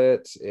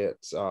chocolate.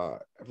 It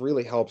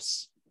really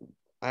helps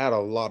add a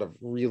lot of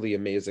really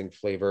amazing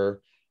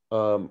flavor.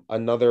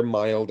 Another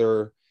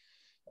milder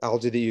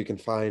algae that you can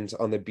find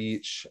on the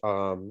beach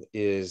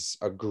is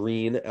a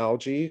green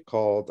algae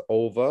called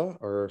ova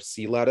or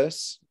sea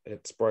lettuce.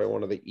 It's probably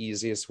one of the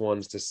easiest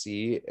ones to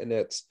see, and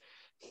it's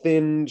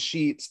thin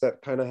sheets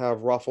that kind of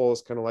have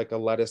ruffles, kind of like a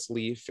lettuce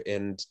leaf,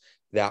 and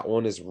that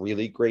one is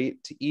really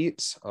great to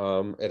eat.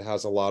 It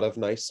has a lot of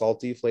nice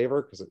salty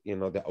flavor because, you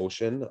know, the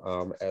ocean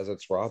as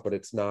it's raw, but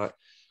it's not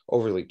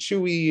overly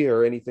chewy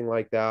or anything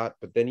like that.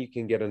 But then you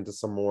can get into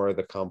some more of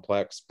the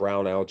complex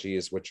brown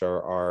algae, which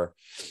are our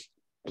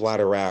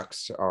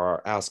bladderwracks,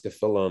 our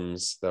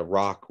ascophyllums, the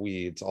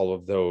rockweeds, all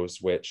of those,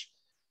 which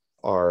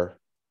are,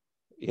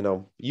 you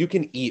know, you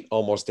can eat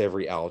almost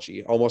every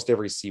algae, almost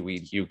every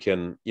seaweed you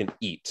can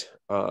eat.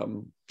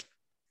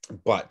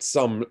 But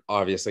some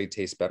obviously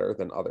taste better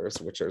than others,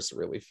 which is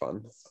really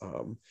fun.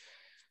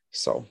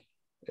 So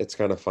it's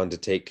kind of fun to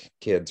take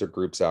kids or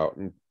groups out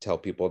and tell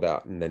people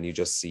that, and then you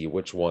just see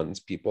which ones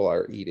people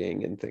are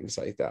eating and things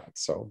like that.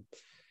 So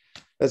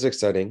that's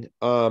exciting.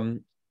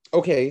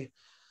 Okay,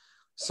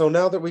 so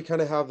now that we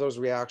kind of have those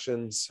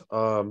reactions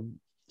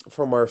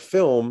from our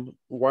film,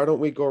 why don't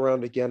we go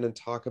around again and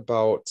talk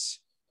about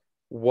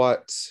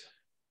what,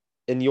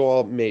 and you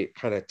all may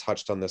kind of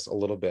touched on this a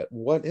little bit,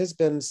 what has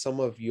been some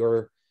of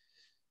your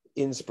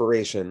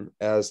inspiration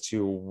as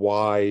to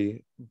why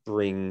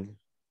bring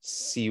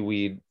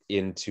seaweed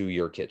into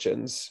your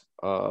kitchens,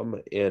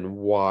 and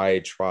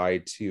why try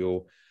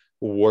to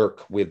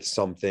work with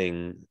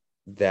something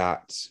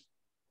that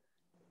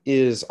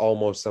is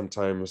almost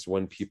sometimes,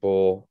 when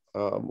people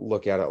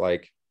look at it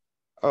like,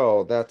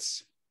 oh,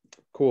 that's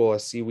cool, a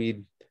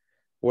seaweed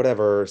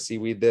whatever,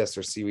 seaweed this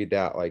or seaweed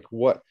that, like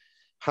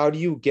how do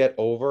you get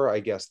over, I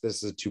guess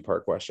this is a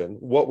two-part question,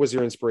 what was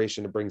your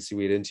inspiration to bring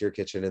seaweed into your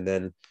kitchen, and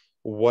then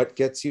what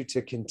gets you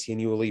to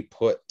continually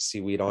put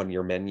seaweed on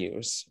your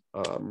menus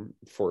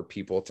for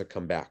people to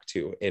come back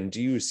to? And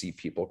do you see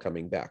people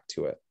coming back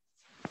to it?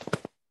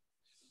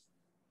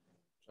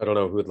 I don't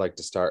know who would like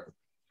to start.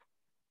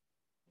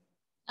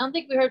 I don't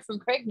think we heard from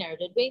Craignair,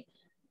 did we?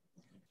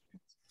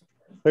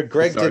 But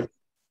Greg did.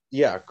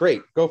 Yeah,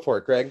 great. Go for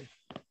it, Greg.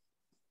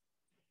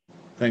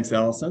 Thanks,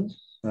 Allison.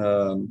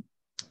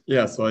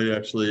 Yeah, so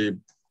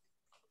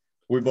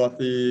we bought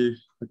the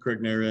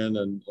Craignair Inn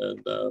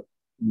and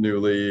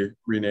newly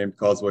renamed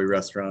Causeway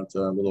restaurant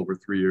a little over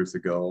 3 years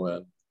ago.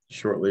 And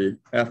shortly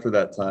after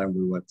that time,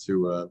 we went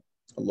to a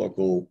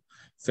local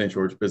St.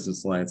 George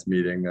Business Alliance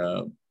meeting,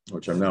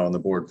 which I'm now on the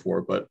board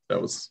for, but that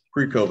was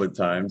pre-COVID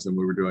times. And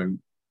we were doing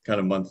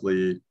kind of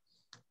monthly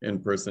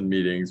in-person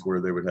meetings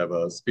where they would have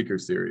a speaker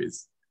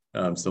series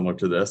similar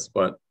to this,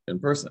 but in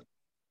person.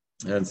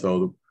 And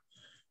so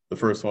the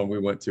first one we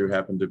went to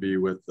happened to be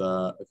with,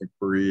 I think,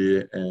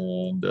 Bree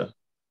and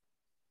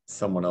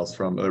someone else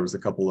there was a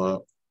couple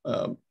of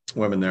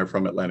women there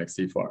from Atlantic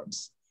Sea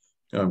Farms,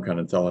 kind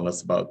of telling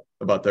us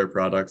about their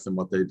products and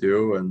what they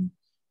do. And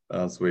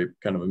so we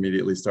kind of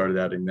immediately started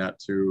adding that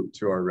to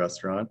our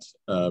restaurant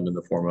in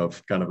the form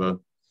of kind of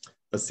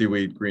a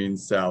seaweed green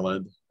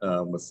salad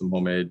with some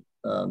homemade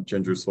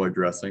ginger soy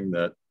dressing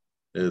that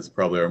is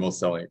probably our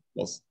most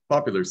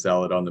popular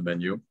salad on the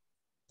menu.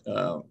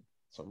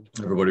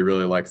 Everybody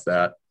really likes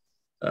that.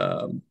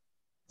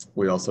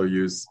 We also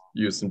use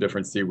some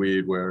different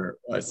seaweed where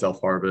I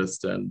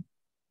self-harvest and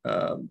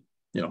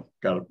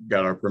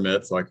got our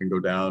permit, so I can go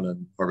down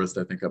and harvest,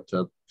 I think, up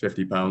to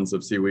 50 pounds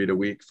of seaweed a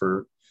week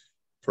for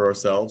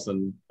ourselves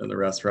and the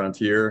restaurant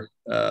here,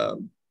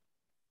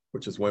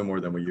 which is way more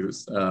than we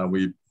use.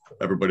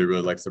 Everybody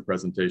really likes the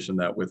presentation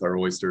that with our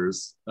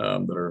oysters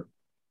that are a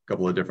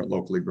couple of different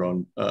locally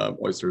grown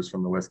oysters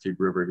from the West Cape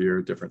River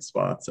here, different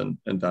spots, and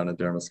down in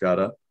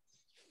Damariscotta.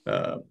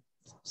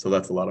 So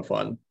that's a lot of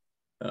fun.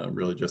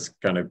 Really just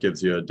kind of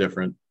gives you a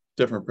different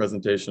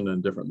presentation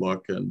and different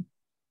look. And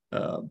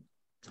I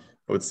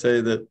would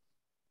say that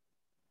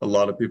a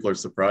lot of people are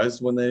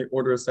surprised when they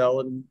order a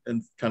salad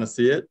and kind of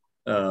see it,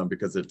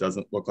 because it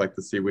doesn't look like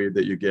the seaweed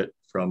that you get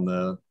from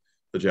the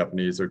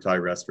Japanese or Thai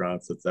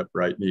restaurants. It's that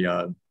bright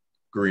neon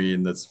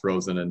green that's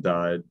frozen and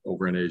dyed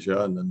over in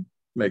Asia and then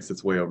makes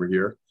its way over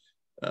here.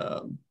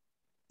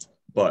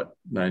 But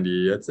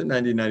I'd say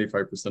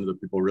 95% of the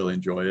people really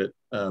enjoy it.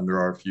 There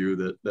are a few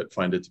that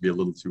find it to be a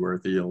little too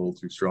earthy and a little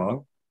too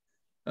strong.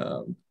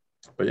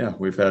 But yeah,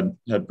 we've had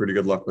pretty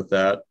good luck with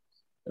that.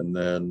 And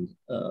then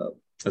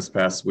this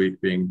past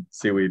week being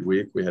Seaweed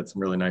Week, we had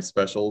some really nice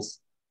specials.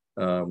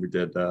 We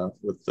did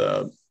with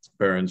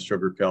Baron's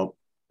Sugar Kelp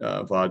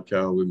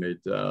vodka. We made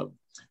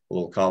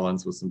little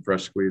Collins with some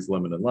fresh squeezed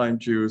lemon and lime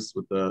juice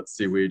with the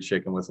seaweed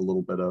shaken with a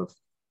little bit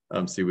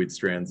of seaweed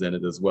strands in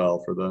it as well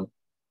for the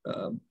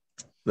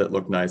that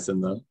look nice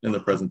in the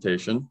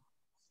presentation.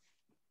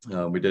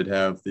 We did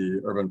have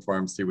the Urban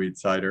Farm Seaweed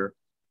Cider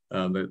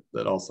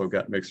that also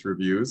got mixed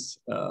reviews.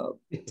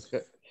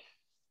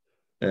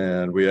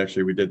 And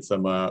we did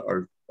some,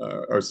 our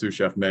sous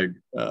chef Meg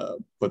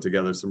put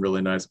together some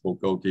really nice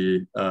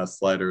bulgogi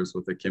sliders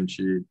with a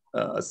kimchi,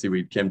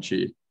 seaweed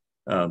kimchi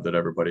that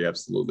everybody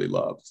absolutely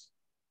loved.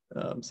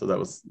 So that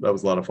was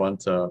a lot of fun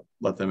to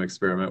let them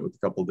experiment with a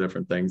couple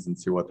different things and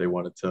see what they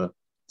wanted to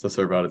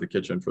serve out of the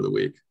kitchen for the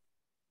week.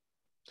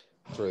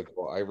 It's really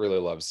cool. I really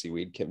love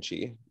seaweed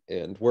kimchi,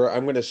 and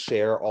I'm going to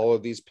share all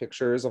of these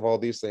pictures of all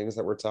these things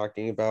that we're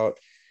talking about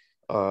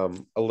a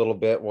little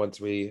bit once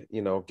we,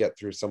 get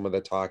through some of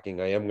the talking.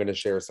 I am going to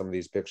share some of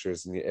these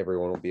pictures, and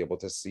everyone will be able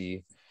to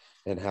see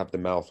and have the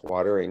mouth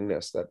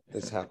wateringness that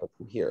is happening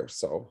here.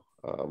 So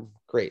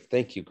great.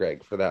 Thank you,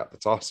 Greg, for that.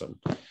 That's awesome.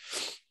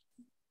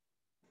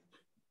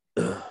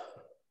 And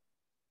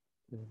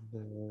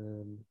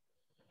then...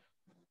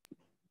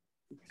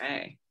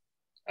 Okay.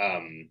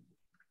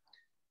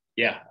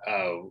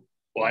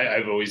 Well,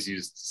 I've always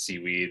used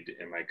seaweed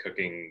in my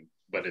cooking,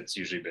 but it's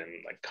usually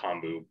been like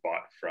kombu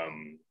bought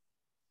from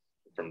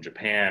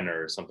Japan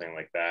or something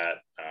like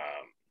that.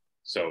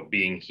 So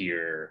being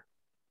here,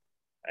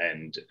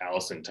 and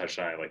Allison touched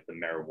on it, like the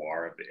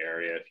terroir of the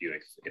area.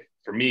 If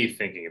for me,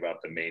 thinking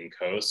about the Maine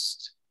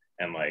coast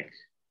and like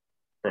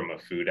from a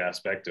food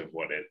aspect of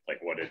what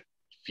it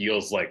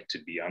feels like to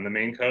be on the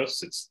Maine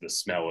coast, it's the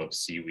smell of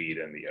seaweed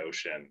and the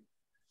ocean.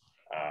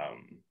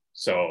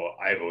 So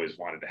I've always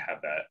wanted to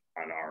have that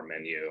on our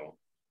menu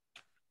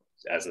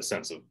as a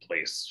sense of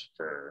place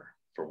for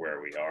where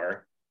we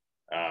are.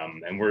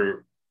 And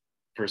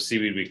for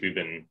Seaweed Week,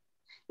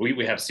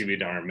 we have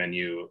seaweed on our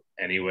menu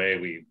anyway.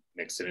 We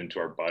mix it into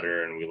our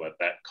butter and we let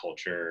that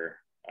culture.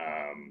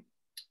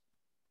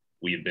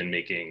 We've been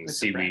making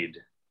seaweed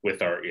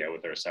with our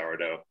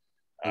sourdough.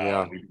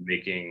 We've been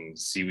making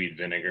seaweed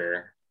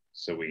vinegar.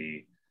 So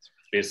we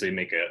basically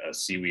make a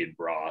seaweed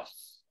broth,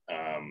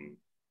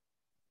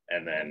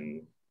 and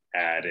then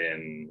add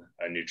in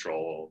a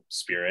neutral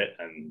spirit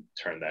and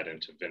turn that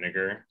into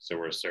vinegar. So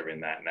we're serving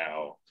that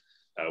now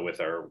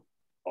with our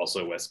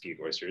also West Geek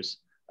oysters,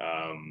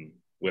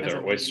 with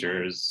our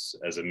oysters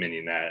as a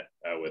mini net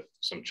with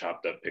some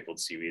chopped up pickled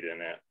seaweed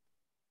in it,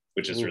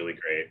 which is really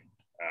great.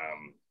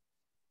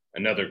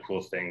 Another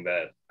cool thing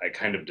that I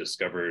kind of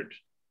discovered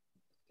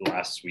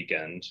last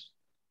weekend,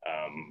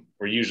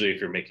 where usually if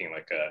you're making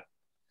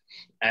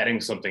adding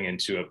something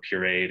into a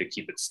puree to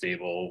keep it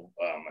stable,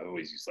 I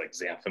always use like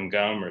xanthan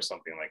gum or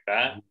something like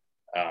that.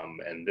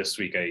 And this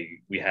week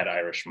we had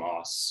Irish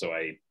moss, so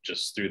I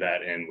just threw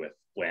that in with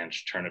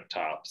blanched turnip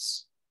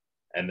tops,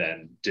 and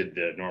then did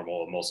the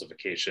normal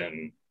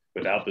emulsification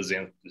without the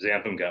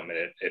xanthan gum,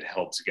 and it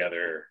held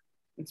together.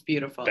 It's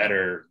beautiful.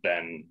 Better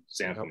than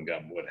xanthan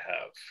gum would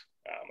have.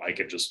 I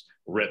could just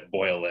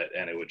boil it,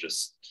 and it would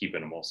just keep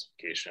an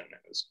emulsification.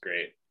 It was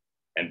great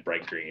and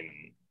bright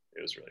green.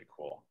 It was really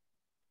cool.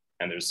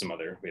 And there's some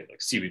other, we have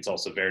like seaweed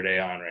salsa verde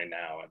on right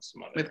now, and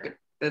some other.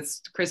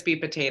 It's crispy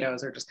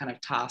potatoes are just kind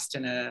of tossed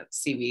in a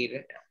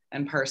seaweed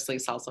and parsley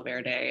salsa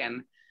verde.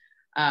 And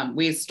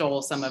we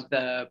stole some of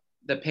the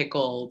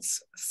pickled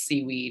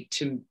seaweed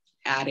to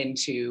add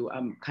into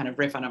kind of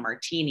riff on a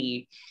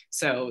martini.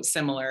 So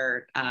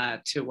similar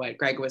to what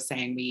Greg was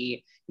saying,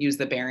 we use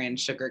the Baron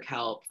Sugar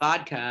Kelp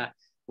vodka,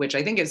 which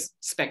I think is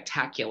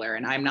spectacular.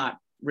 And I'm not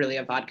really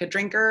a vodka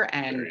drinker.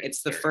 And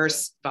it's the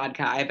first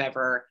vodka I've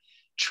ever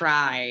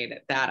tried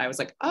that I was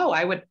like, oh,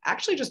 I would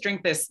actually just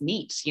drink this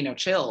neat,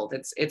 chilled.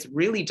 It's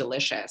really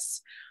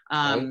delicious.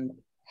 I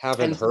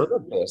haven't heard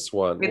of this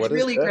one. It's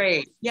really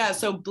great. Yeah.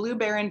 So Blue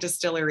Baron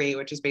Distillery,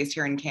 which is based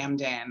here in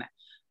Camden.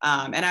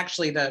 And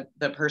actually the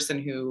person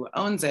who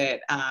owns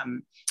it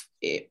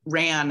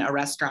ran a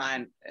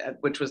restaurant,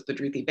 which was the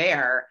Droothy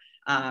Bear,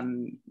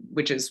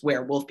 which is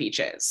where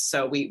Wolfpeach is.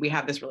 So we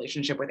have this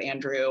relationship with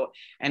Andrew,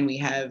 and we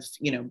have,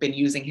 been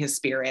using his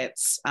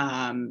spirits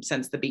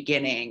since the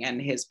beginning,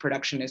 and his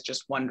production is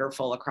just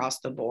wonderful across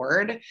the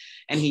board.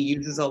 And he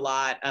uses a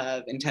lot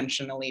of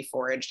intentionally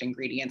foraged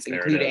ingredients,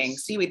 including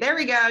seaweed. There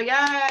we go.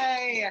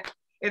 Yay.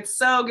 It's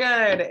so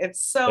good.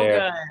 It's so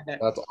good.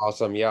 That's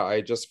awesome. Yeah,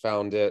 I just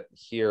found it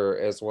here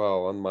as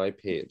well on my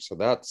page. So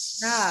that's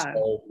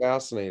so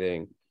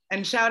fascinating.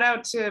 And shout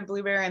out to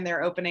Blue Baron.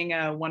 They're opening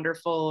a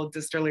wonderful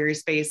distillery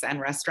space and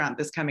restaurant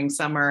this coming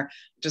summer,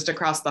 just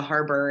across the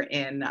harbor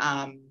in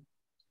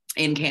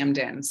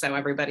Camden. So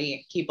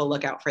everybody keep a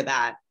lookout for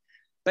that.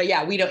 But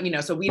yeah, we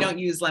don't, so we don't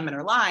use lemon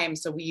or lime.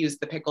 So we use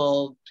the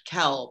pickled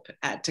kelp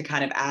to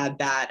kind of add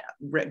that,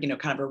 kind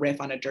of a riff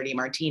on a dirty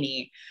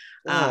martini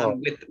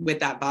with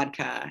that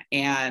vodka.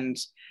 And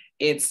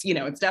it's,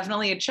 it's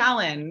definitely a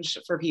challenge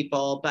for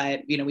people,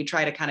 but, we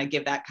try to kind of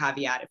give that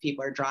caveat if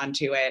people are drawn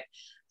to it.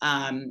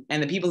 And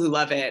the people who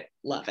love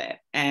it.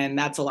 And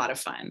that's a lot of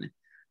fun.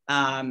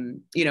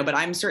 But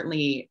I'm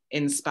certainly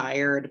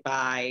inspired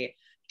by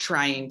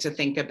trying to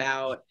think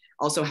about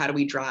also how do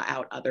we draw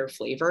out other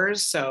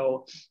flavors.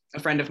 So a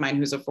friend of mine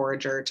who's a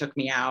forager took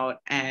me out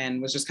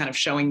and was just kind of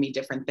showing me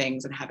different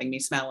things and having me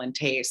smell and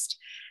taste.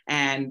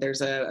 And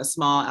there's a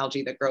small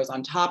algae that grows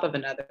on top of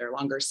another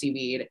longer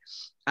seaweed.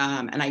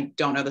 And I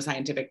don't know the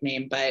scientific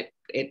name, but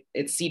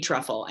it's sea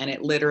truffle, and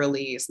it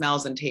literally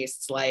smells and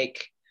tastes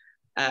like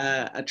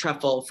a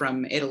truffle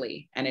from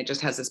Italy. And it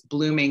just has this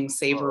blooming,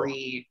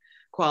 savory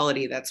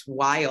quality that's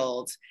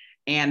wild.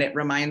 And it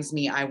reminds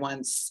me, I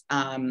once,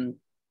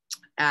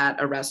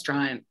 at a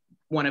restaurant,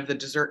 one of the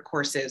dessert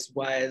courses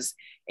was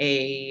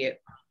a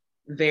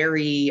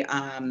very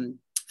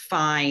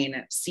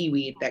fine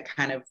seaweed that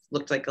kind of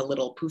looked like a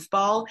little poof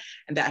ball,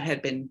 and that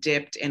had been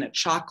dipped in a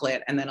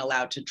chocolate and then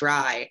allowed to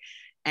dry.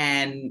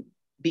 And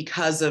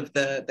because of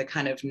the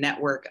kind of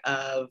network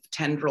of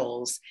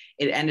tendrils,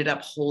 it ended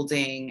up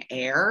holding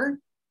air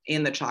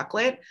in the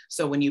chocolate.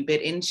 So when you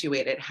bit into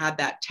it, it had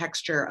that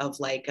texture of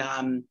like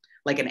an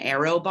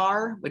Acero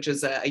bar, which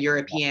is a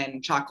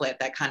European chocolate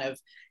that kind of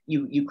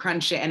you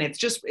crunch it, and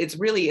it's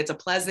a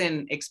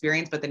pleasant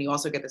experience, but then you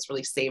also get this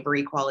really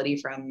savory quality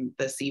from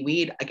the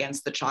seaweed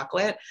against the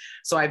chocolate.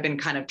 So I've been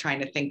kind of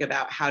trying to think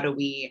about how do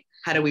we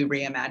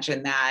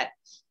reimagine that,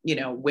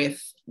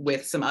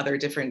 with some other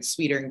different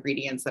sweeter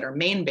ingredients that are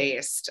main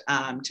based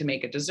to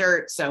make a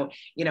dessert. So,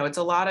 it's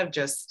a lot of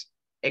just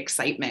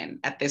excitement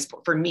at this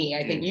point for me.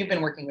 I think you've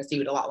been working with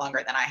seaweed a lot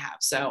longer than I have.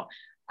 So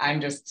I'm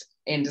just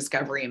in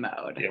discovery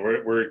mode. Yeah,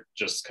 we're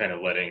just kind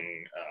of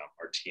letting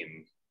our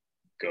team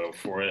go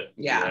for it.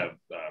 Yeah. We have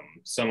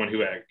someone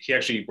who he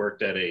actually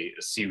worked at a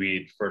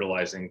seaweed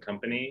fertilizing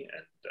company,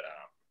 and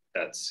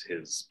that's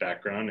his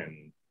background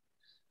and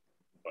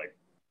like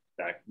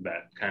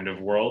that kind of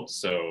world.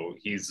 So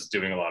he's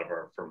doing a lot of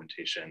our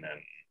fermentation,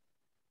 and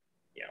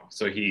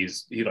so he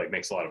like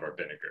makes a lot of our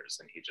vinegars,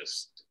 and he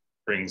just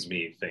brings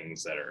me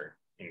things that are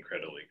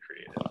incredibly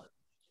creative.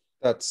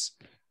 That's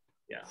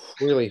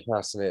really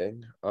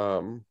fascinating.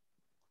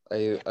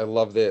 I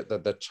love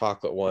the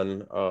chocolate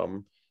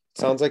one.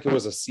 Sounds like it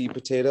was a sea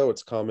potato.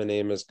 Its common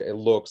name is, it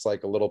looks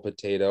like a little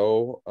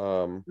potato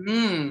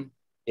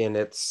in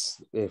its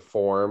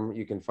form.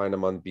 You can find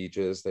them on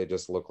beaches. They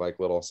just look like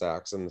little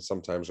sacks, and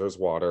sometimes there's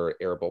water,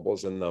 air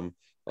bubbles in them.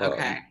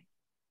 Okay.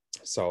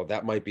 So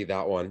that might be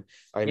that one.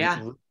 I'm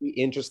really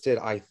interested.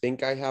 I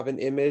think I have an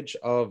image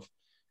of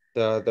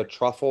the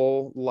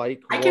truffle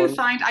like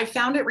I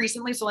found it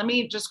recently. So let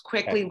me just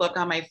quickly look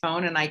on my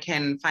phone and I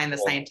can find the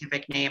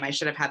scientific name. I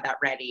should have had that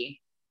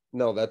ready.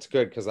 No, that's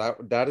good, because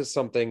that is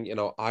something,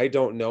 I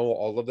don't know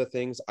all of the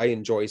things. I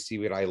enjoy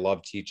seaweed. I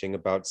love teaching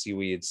about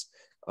seaweeds.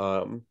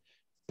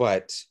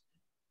 But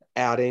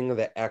adding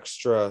the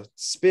extra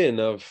spin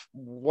of,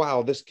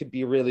 wow, this could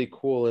be really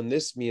cool in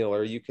this meal,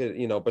 or you could,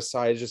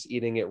 besides just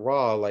eating it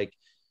raw, like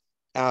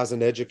as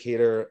an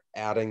educator,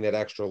 adding that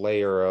extra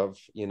layer of,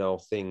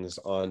 things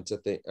onto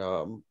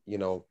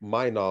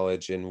my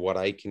knowledge and what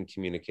I can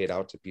communicate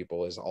out to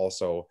people is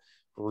also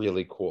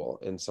really cool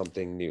and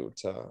something new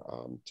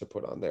to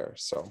put on there.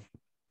 So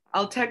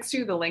I'll text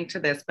you the link to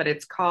this, but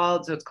it's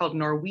called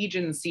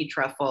Norwegian sea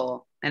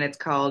truffle, and it's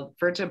called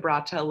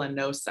Vertebrata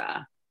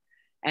lanosa.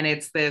 And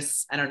it's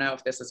this, I don't know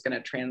if this is going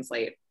to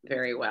translate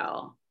very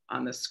well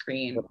on the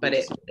screen, but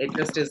it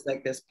just is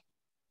like this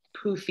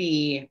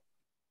poofy,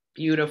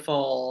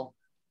 beautiful,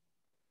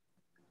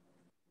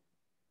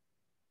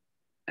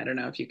 I don't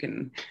know if you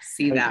can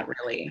see that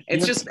really.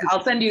 It's just,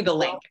 I'll send you the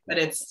link, but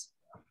it's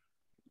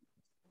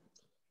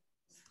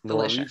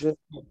delicious. Norwegian.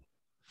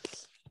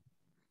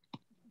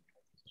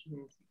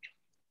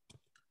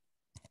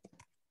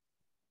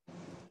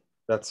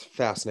 That's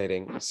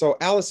fascinating. So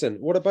Allison,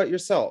 what about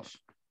yourself?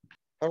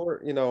 How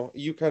are,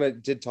 you kind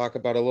of did talk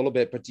about a little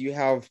bit, but do you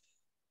have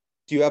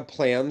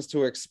plans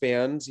to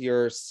expand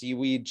your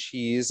seaweed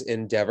cheese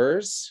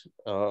endeavors?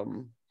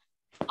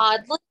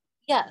 Oddly,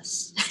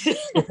 yes.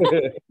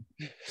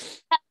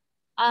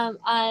 I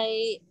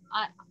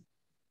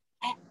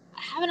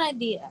have an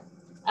idea.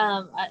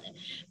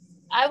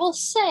 I will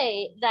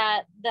say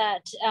that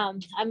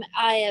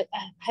I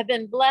have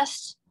been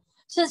blessed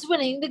since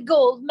winning the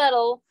gold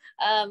medal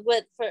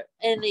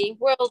in the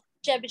World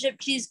Championship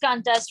Cheese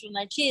Contest with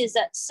my cheese,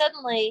 that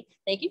suddenly,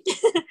 thank you,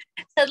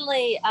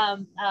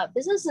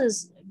 business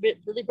is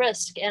really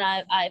brisk, and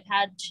I've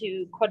had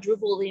to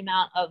quadruple the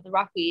amount of the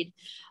rockweed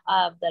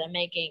that I'm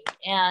making.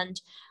 And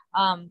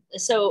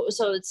So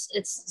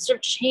it's sort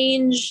of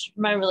changed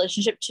my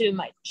relationship to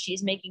my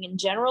cheese making in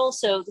general.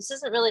 So this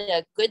isn't really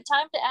a good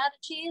time to add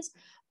a cheese,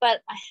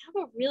 but I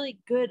have a really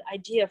good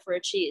idea for a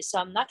cheese. So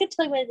I'm not going to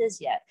tell you what it is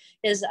yet,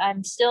 because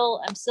I'm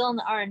still in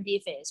the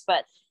R&D phase,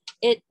 but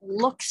it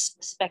looks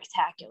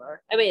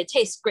spectacular. I mean, it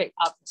tastes great,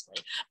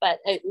 obviously, but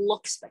it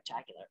looks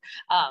spectacular.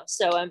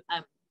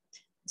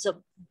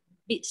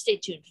 Stay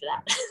tuned for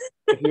that.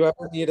 If you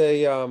ever need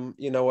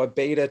a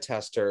beta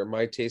tester,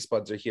 my taste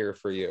buds are here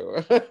for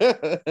you.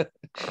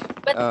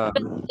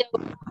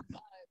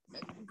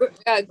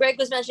 Greg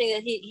was mentioning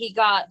that he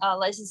got a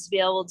license to be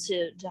able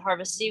to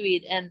harvest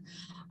seaweed, and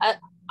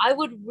I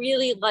would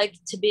really like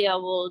to be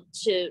able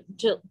to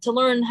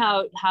learn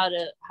how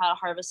to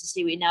harvest the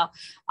seaweed. Now,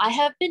 I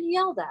have been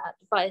yelled at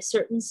by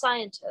certain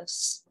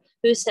scientists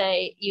who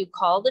say you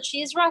call the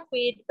cheese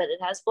rockweed, but it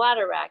has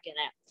bladderwrack in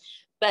it.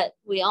 But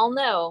we all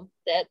know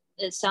that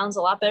it sounds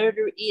a lot better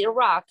to eat a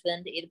rock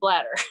than to eat a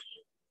bladder.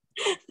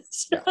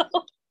 So,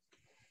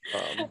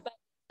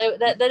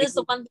 that is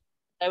the one thing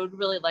I would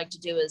really like to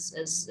do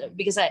is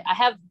because I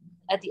have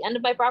at the end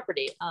of my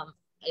property a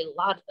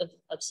lot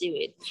of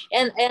seaweed,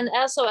 and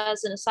also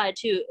as an aside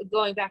too,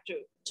 going back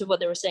to what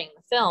they were saying in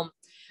the film,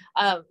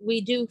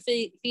 we do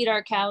feed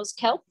our cows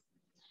kelp.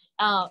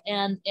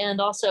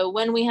 And also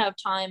when we have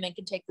time and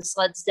can take the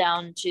sleds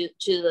down to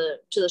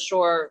the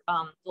shore,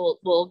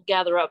 we'll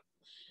gather up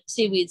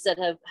seaweeds that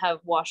have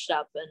washed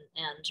up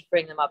and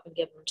bring them up and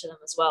give them to them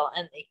as well.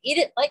 And they eat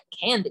it like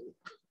candy.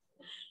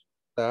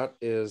 That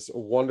is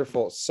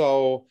wonderful.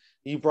 So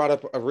you brought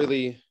up a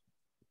really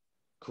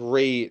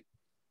great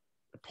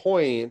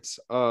point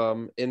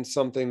in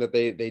something that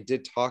they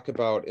did talk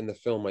about in the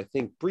film, I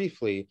think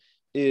briefly,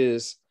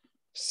 is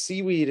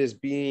seaweed is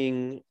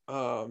being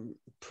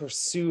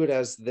pursued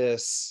as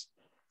this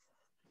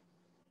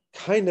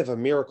kind of a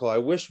miracle. I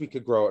wish we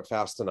could grow it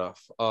fast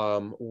enough.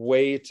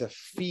 Way to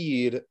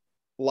feed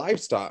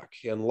livestock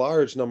and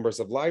large numbers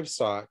of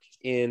livestock,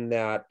 in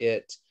that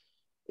it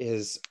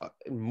is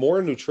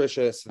more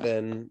nutritious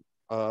than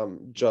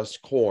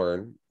just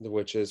corn,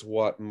 which is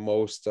what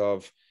most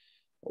of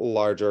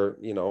larger,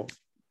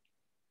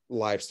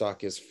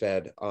 livestock is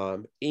fed.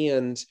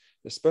 And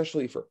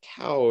especially for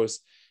cows,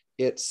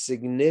 it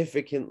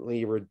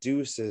significantly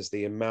reduces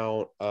the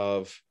amount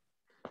of,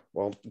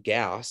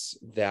 gas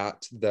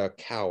that the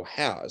cow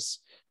has.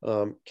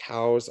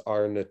 Cows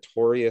are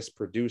notorious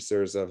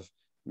producers of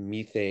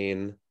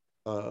methane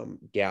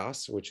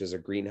gas, which is a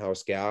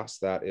greenhouse gas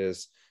that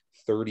is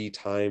 30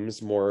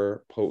 times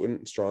more potent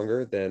and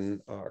stronger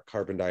than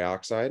carbon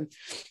dioxide.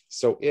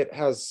 So it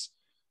has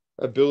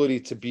ability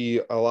to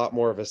be a lot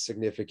more of a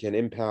significant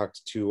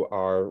impact to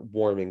our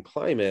warming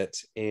climate.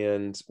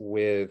 And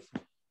with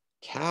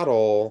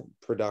cattle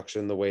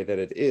production the way that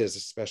it is,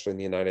 especially in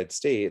the United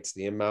States,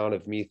 the amount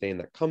of methane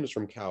that comes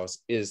from cows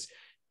is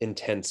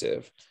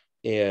intensive.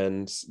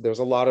 And there's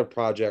a lot of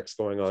projects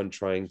going on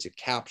trying to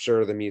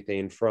capture the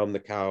methane from the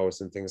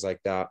cows and things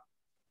like that.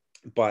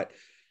 But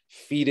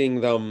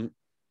feeding them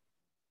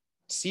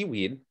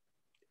seaweed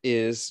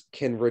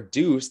can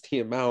reduce the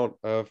amount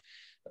of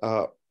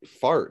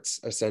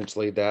farts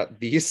essentially that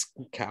these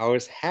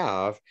cows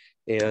have.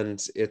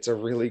 And it's a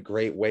really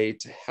great way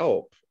to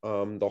help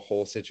the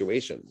whole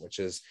situation, which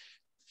is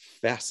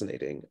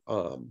fascinating.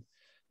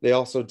 They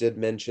also did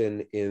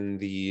mention in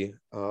the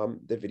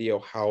video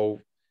how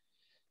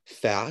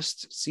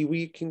fast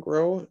seaweed can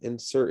grow, in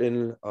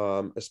certain,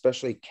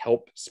 especially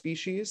kelp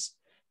species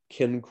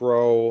can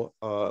grow.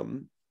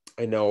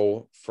 I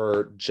know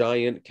for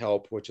giant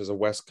kelp, which is a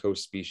West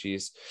Coast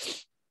species,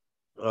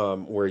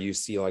 where you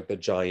see like the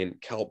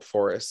giant kelp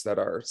forests that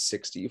are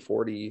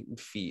 40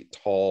 feet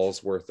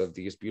tall's worth of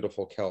these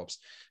beautiful kelps,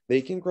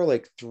 they can grow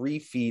like 3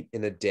 feet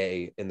in a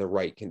day in the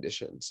right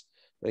conditions.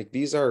 Like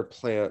these are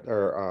plant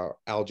or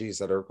algae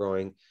that are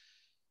growing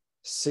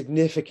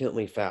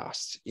significantly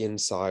fast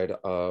inside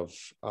of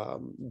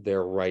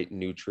their right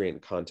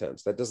nutrient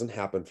contents. That doesn't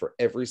happen for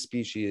every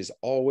species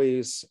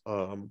always,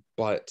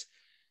 but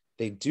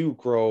they do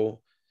grow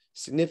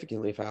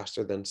significantly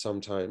faster than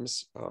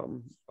sometimes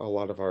a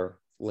lot of our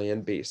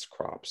land-based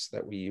crops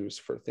that we use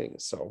for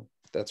things. So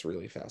that's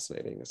really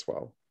fascinating as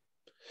well.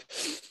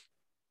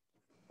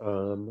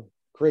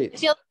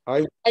 Great.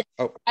 I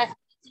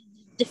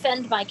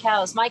defend my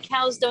cows. My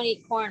cows don't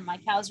eat corn. My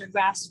cows are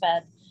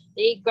grass-fed.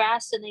 They eat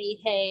grass and they eat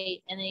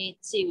hay and they eat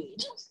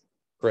seaweed.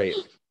 Great.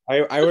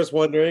 I was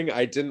wondering,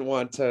 I didn't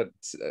want to,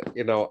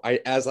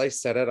 as I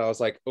said it, I was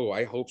like, oh,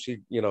 I hope she,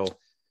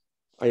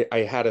 I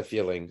had a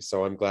feeling.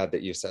 So I'm glad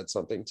that you said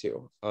something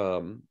too.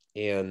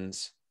 And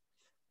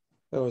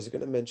I was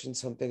going to mention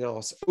something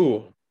else.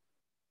 Ooh,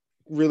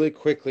 really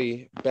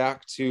quickly,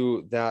 back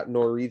to that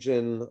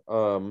Norwegian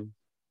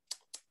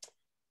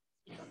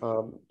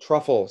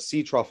truffle,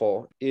 sea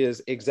truffle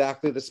is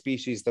exactly the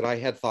species that I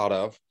had thought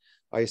of.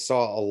 I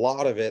saw a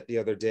lot of it the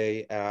other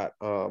day at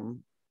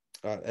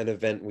an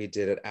event we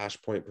did at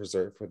Ash Point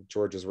Preserve with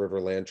Gorges River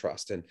Land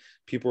Trust, and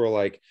people were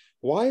like,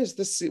 what is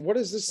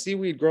this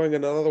seaweed growing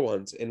in other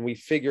ones? And we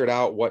figured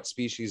out what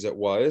species it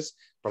was,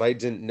 but I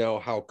didn't know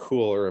how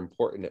cool or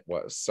important it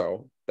was.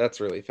 So that's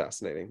really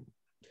fascinating.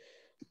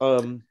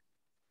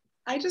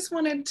 I just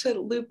wanted to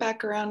loop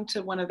back around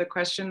to one of the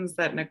questions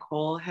that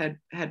Nicole had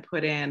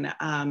put in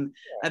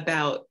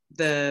about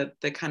the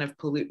kind of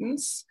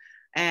pollutants.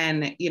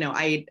 And, you know,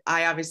 I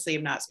obviously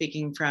am not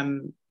speaking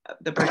from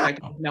the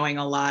perspective of knowing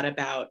a lot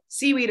about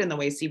seaweed and the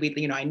way seaweed,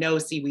 you know, I know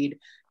seaweed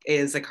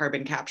is a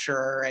carbon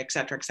capturer, et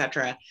cetera, et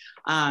cetera.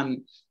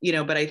 You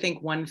know, but I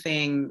think one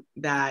thing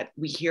that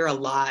we hear a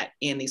lot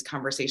in these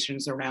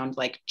conversations around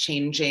like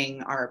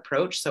changing our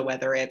approach. So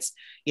whether it's,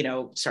 you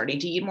know, starting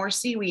to eat more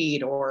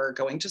seaweed or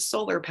going to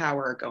solar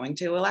power, going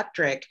to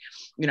electric,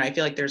 you know, I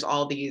feel like there's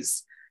all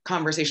these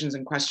conversations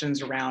and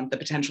questions around the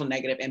potential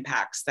negative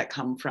impacts that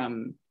come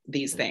from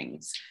these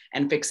things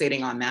and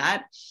fixating on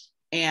that.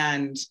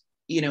 And,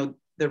 you know,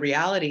 the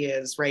reality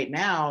is right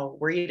now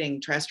we're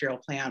eating terrestrial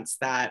plants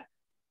that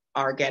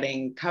are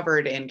getting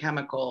covered in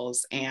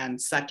chemicals and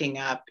sucking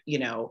up, you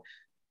know,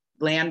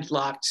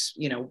 landlocked,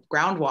 you know,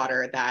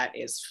 groundwater that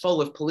is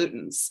full of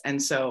pollutants.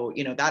 And so,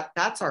 you know,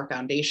 that's our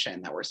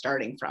foundation that we're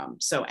starting from.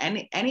 So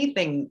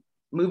anything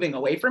moving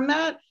away from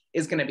that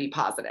is going to be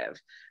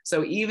positive.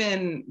 So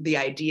even the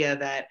idea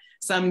that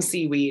some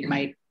seaweed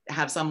might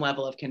have some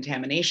level of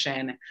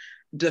contamination,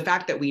 the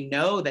fact that we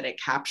know that it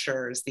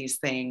captures these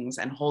things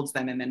and holds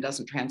them and then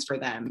doesn't transfer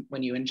them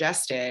when you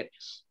ingest it,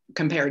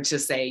 compared to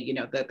say, you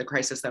know, the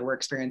crisis that we're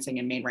experiencing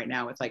in Maine right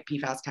now with like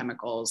PFAS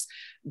chemicals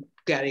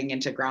getting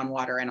into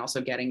groundwater and also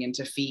getting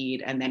into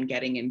feed and then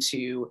getting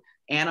into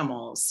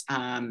animals,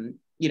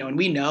 you know, and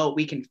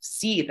we can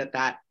see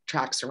that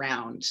tracks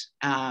around.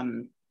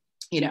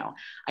 You know,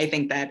 I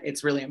think that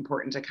it's really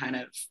important to kind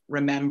of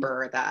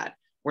remember that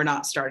we're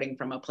not starting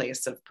from a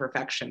place of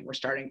perfection. We're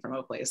starting from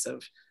a place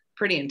of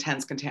pretty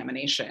intense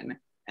contamination,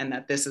 and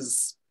that this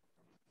is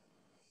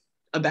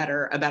a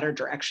better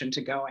direction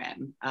to go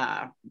in,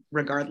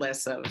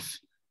 regardless of,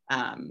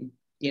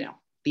 you know,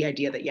 the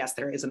idea that yes,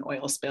 there is an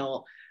oil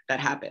spill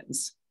that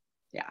happens.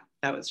 Yeah,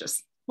 that was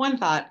just one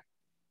thought.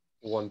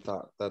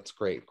 That's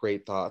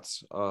great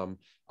thoughts.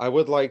 I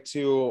would like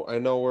to, I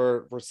know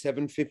we're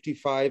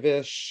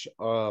 7:55-ish.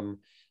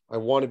 I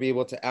want to be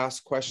able to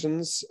ask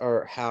questions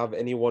or have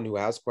anyone who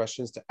has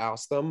questions to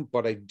ask them,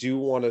 but I do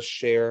want to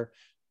share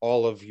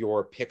all of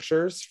your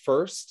pictures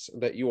first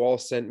that you all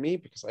sent me,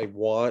 because I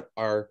want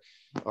our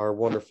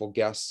wonderful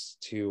guests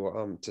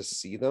to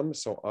see them.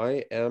 So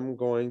I am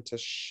going to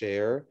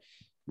share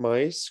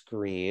my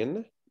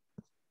screen,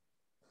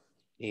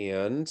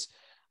 and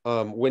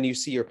when you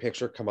see your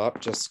picture come up,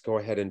 just go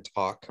ahead and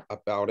talk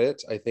about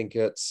it. I think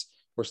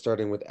we're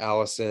starting with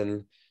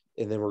Allison,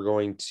 and then we're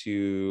going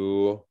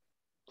to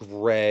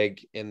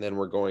Greg, and then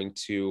we're going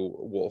to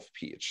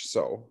Wolfpeach.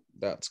 So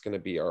that's going to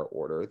be our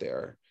order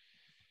there.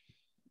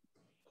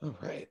 All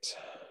right,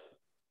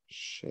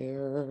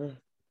 share.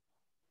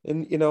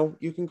 And, you know,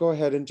 you can go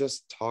ahead and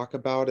just talk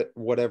about it,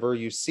 whatever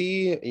you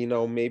see, you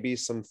know, maybe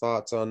some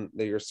thoughts on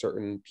your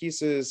certain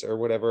pieces or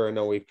whatever. I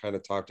know we've kind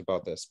of talked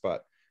about this,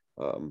 but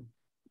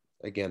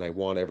again, I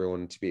want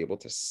everyone to be able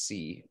to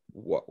see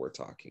what we're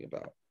talking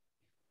about.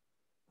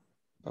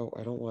 Oh,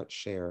 I don't want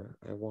share.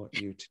 I want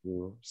you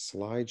to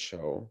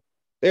slideshow.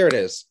 There it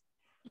is.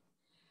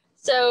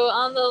 So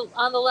on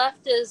the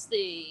left is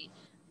the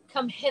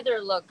come hither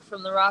look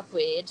from the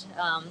rockweed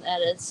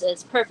at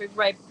its perfect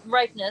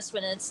ripeness,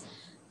 when it's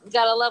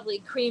got a lovely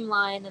cream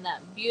line and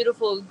that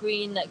beautiful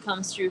green that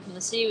comes through from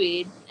the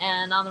seaweed.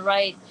 And on the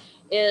right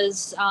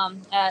is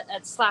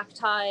at slack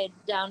tide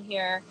down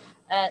here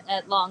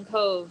at Long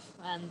Cove,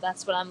 and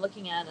that's what I'm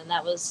looking at. And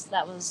that was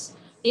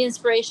the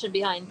inspiration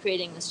behind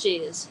creating this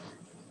cheese.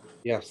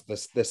 Yes,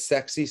 the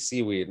sexy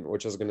seaweed,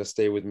 which is going to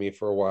stay with me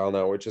for a while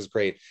now, which is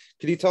great.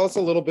 Could you tell us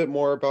a little bit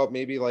more about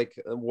maybe like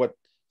what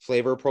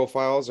flavor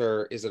profiles,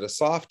 or is it a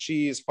soft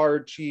cheese,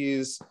 hard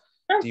cheese?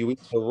 Do you eat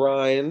the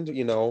rind?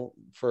 You know,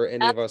 for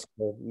any of us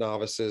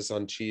novices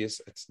on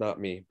cheese, it's not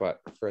me, but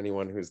for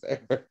anyone who's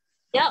there.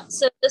 Yeah,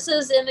 so this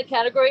is in the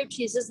category of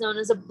cheeses known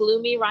as a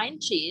bloomy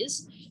rind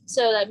cheese.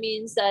 So that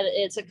means that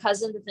it's a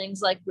cousin to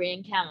things like brie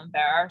and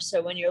camembert.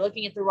 So when you're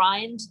looking at the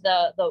rind,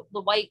 the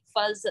white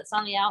fuzz that's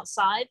on the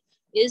outside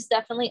is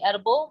definitely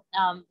edible.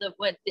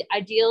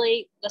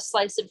 Ideally, a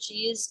slice of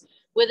cheese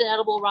with an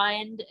edible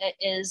rind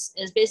is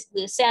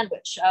basically a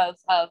sandwich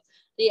of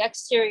the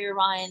exterior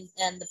rind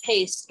and the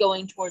paste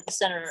going toward the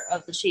center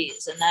of the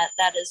cheese, and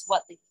that is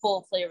what the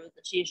full flavor of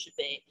the cheese should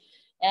be.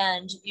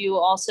 And you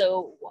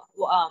also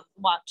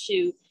want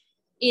to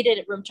eat it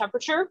at room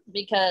temperature,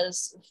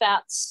 because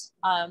fats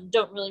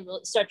don't really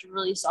start to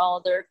release all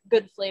of their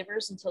good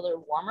flavors until they're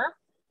warmer.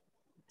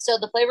 So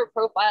the flavor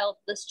profile of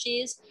this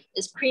cheese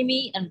is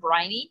creamy and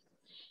briny.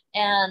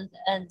 And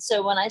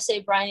so when I say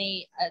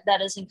briny,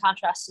 that is in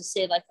contrast to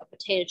say like a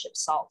potato chip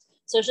salt.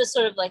 So it's just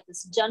sort of like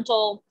this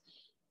gentle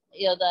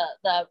you know,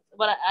 the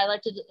what I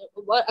like to,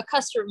 what a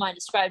customer of mine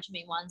described to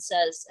me once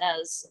says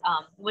as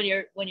when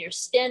you're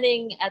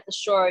standing at the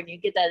shore and you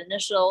get that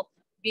initial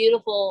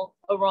beautiful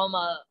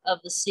aroma of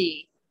the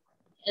sea,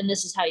 and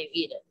this is how you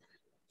eat it.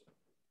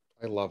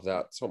 I love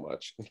that so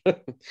much.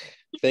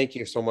 Thank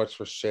you so much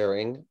for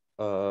sharing.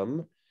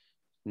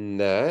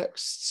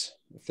 Next,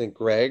 I think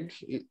Greg.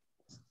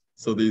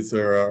 So these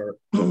are our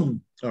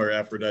our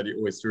Aphrodite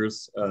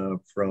oysters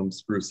from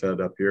Spruce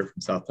Head up here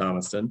from South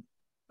Thomaston,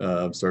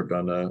 served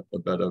on a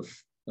bed of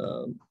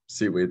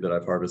seaweed that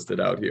I've harvested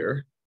out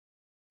here.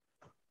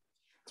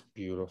 It's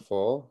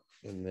beautiful.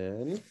 And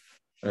then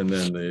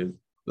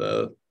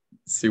the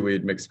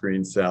seaweed mixed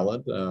green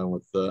salad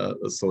with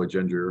the soy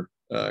ginger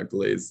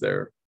glaze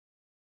there.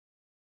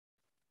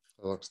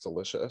 It looks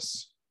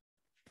delicious.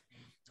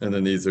 And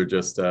then these are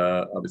just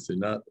obviously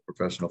not a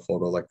professional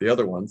photo like the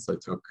other ones I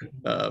took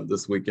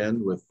this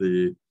weekend with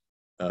the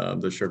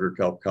sugar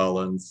kelp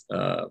Collins,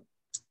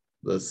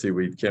 the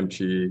seaweed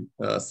kimchi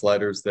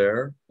sliders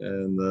there,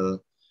 and the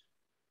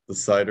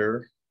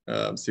cider,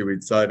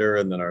 seaweed cider,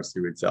 and then our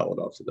seaweed salad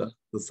off to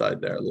the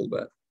side there a little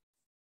bit.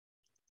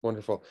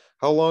 Wonderful.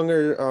 How long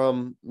are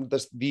the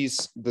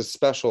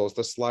specials,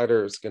 the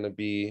sliders, going to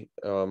be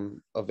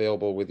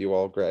available with you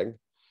all, Greg?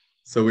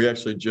 So we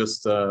actually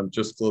just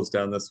closed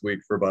down this week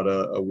for about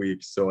a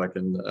week, so I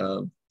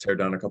can tear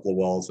down a couple of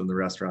walls in the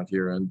restaurant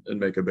here and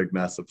make a big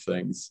mess of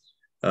things.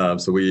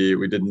 So we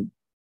didn't.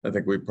 I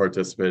think we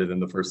participated in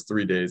the first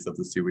 3 days of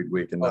the Seaweed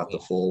Week and not the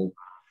full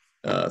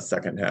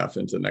second half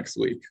into next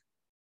week.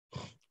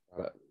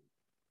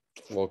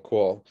 Well,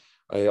 cool.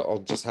 I'll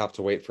just have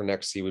to wait for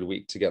next Seaweed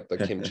Week to get the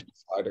kimchi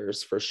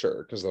sliders for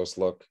sure, because those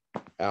look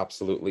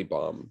absolutely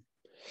bomb.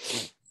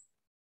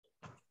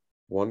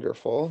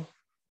 Wonderful.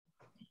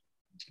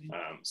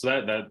 So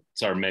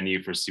that's our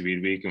menu for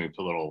Seaweed Week, and we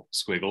put little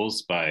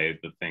squiggles by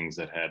the things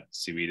that had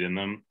seaweed in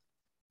them.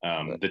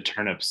 The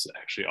turnips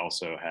actually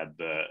also had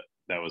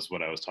that was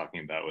what I was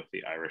talking about with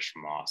the Irish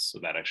moss. So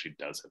that actually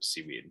does have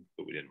seaweed,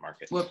 but we didn't mark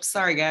it. Whoops,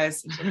 sorry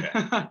guys.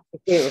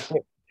 Okay.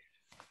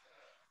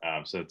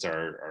 So it's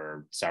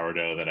our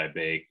sourdough that I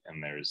bake,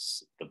 and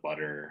there's the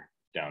butter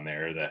down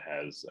there that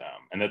has,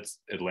 and that's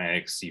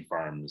Atlantic Sea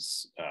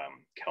Farms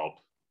kelp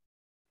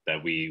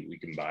that we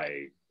can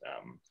buy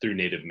through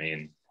Native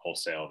Maine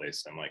wholesale. They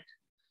send like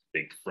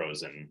big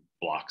frozen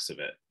blocks of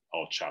it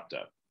all chopped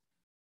up.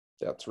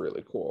 That's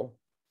really cool.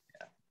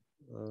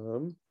 Yeah.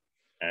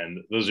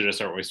 And those are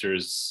just our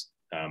oysters.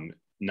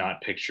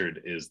 Not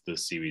pictured is the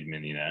seaweed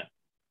mini net,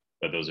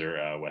 but those are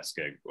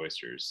Westgeg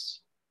oysters.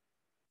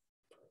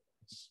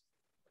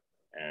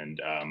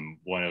 And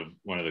one of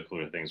the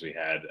cooler things we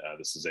had,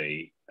 this is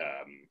a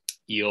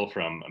eel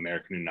from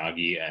American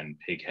Unagi and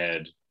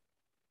pighead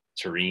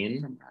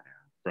terrine.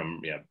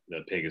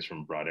 The pig is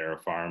from Broad Arrow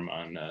Farm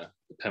on the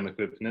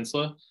Pemaquid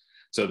Peninsula.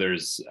 So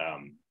there's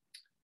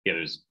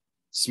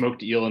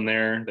smoked eel in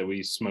there that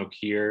we smoke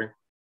here.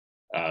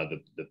 The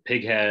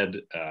pig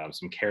head,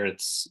 some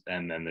carrots,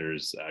 and then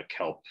there's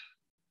kelp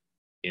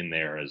in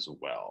there as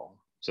well.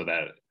 So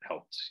that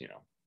helped,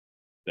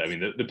 I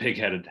mean, the pig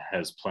head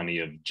has plenty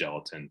of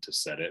gelatin to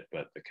set it,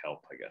 but the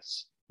kelp, I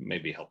guess,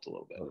 maybe helped a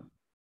little bit.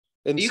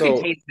 And you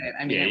can taste it.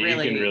 I mean, yeah, it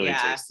really, you can really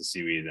taste the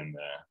seaweed and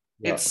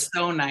it's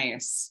so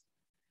nice.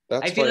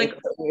 That's I feel like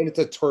it's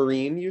a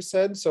terrine, you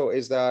said. So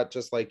is that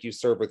just like you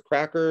serve with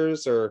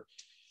crackers or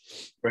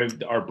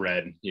our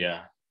bread?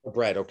 Yeah.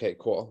 Bread. Okay,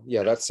 cool.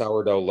 Yeah, that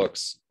sourdough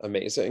looks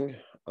amazing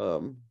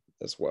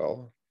as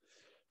well.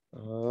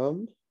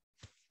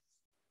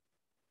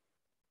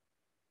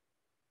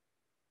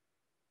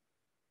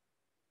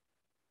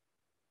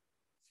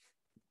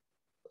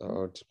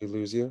 Oh, did we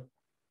lose you?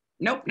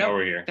 Nope. No,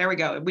 we're here. There we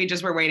go. We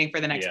just were waiting for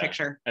the next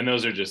picture. And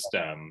those are just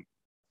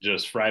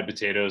fried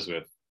potatoes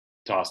with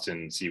tossed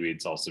in seaweed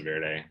salsa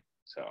verde.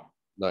 So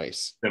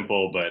nice.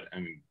 Simple, but I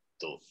mean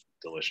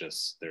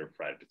delicious. They're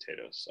fried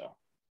potatoes. So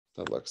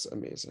that looks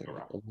amazing. And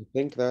I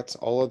think that's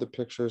all of the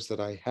pictures that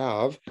I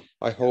have.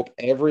 I hope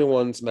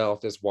everyone's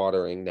mouth is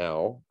watering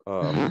now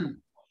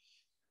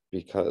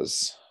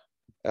because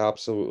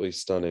absolutely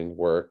stunning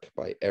work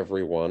by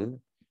everyone.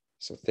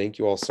 So thank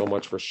you all so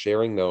much for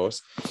sharing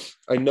those.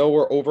 I know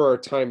we're over our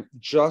time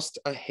just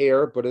a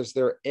hair, but is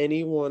there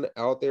anyone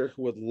out there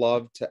who would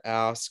love to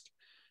ask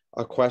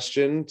a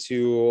question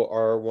to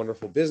our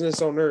wonderful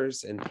business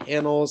owners and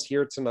panels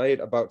here tonight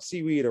about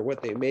seaweed or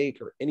what they make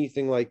or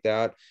anything like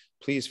that?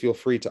 Please feel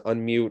free to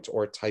unmute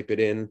or type it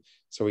in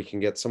so we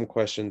can get some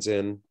questions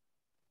in.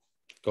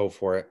 Go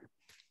for it.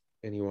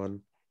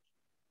 Anyone?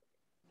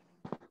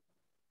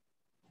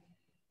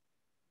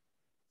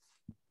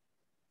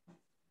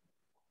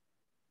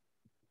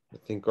 I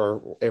think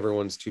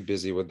everyone's too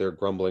busy with their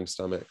grumbling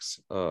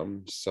stomachs. At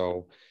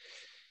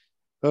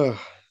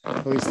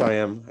least I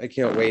am. I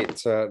can't wait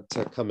to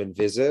come and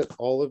visit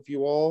all of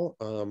you all.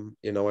 I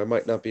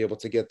might not be able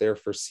to get there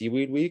for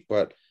Seaweed Week,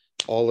 but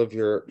all of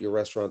your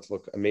restaurants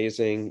look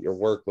amazing. Your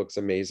work looks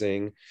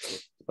amazing.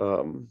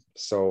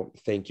 So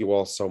thank you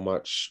all so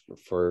much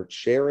for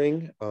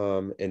sharing.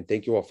 And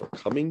thank you all for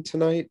coming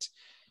tonight.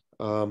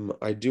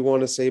 I do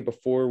want to say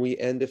before we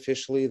end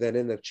officially that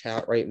in the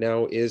chat right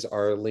now is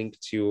our link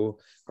to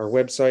our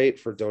website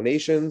for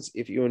donations.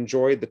 If you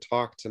enjoyed the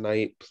talk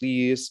tonight,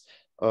 please,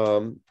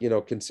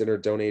 consider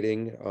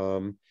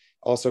donating.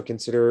 Also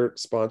consider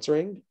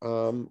sponsoring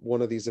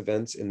one of these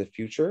events in the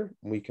future.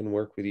 We can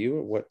work with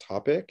you, what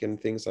topic and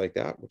things like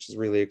that, which is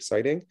really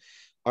exciting.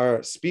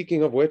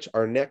 Speaking of which,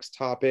 our next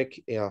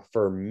topic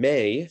for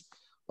May,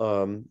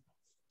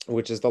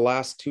 which is the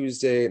last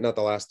Tuesday, not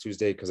the last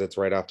Tuesday because it's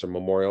right after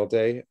Memorial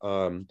Day,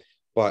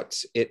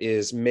 but it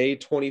is May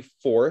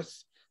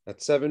 24th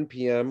at 7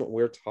 p.m.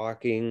 We're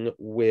talking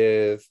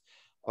with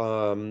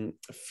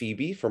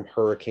Phoebe from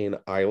Hurricane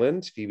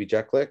Island, Phoebe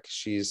Jecklick.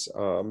 She's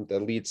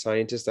the lead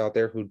scientist out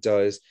there who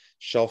does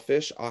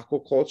shellfish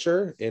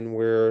aquaculture,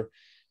 and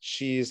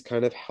she's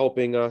kind of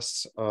helping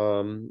us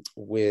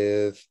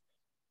with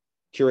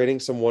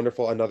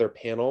curating another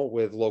panel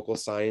with local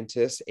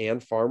scientists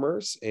and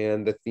farmers.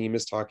 And the theme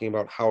is talking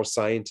about how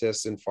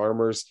scientists and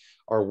farmers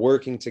are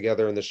working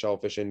together in the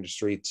shellfish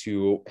industry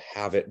to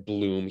have it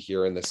bloom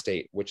here in the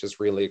state, which is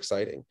really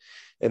exciting.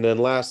 And then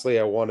lastly,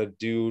 I want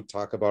to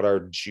talk about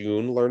our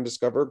June Learn,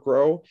 Discover,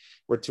 Grow.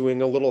 We're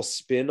doing a little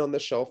spin on the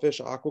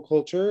shellfish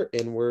aquaculture,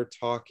 and we're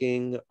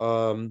talking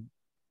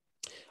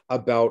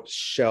about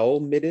shell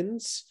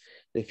middens.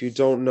 If you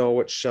don't know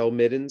what shell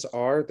middens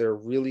are, they're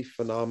really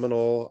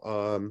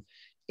phenomenal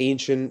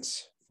ancient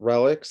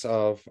relics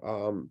of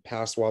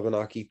past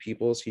Wabanaki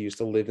peoples who used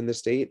to live in the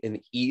state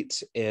and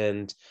eat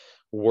and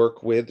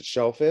work with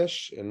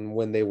shellfish. And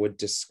when they would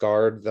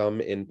discard them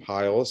in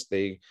piles,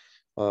 they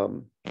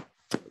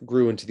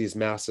grew into these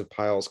massive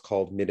piles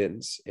called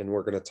middens. And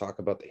we're going to talk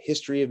about the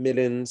history of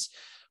middens,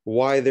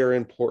 why they're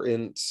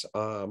important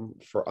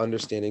for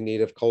understanding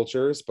native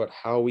cultures, but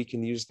how we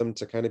can use them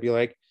to kind of be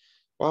like,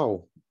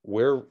 wow,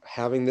 we're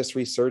having this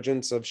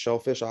resurgence of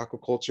shellfish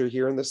aquaculture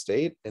here in the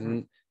state,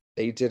 and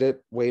they did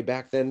it way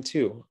back then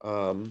too.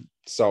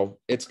 So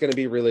it's going to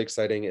be really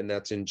exciting, and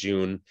that's in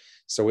June.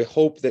 So we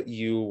hope that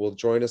you will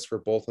join us for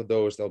both of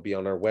those. They'll be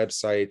on our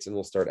website, and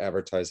we'll start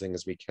advertising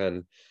as we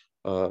can.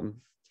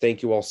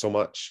 Thank you all so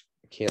much.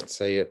 I can't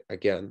say it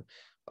again.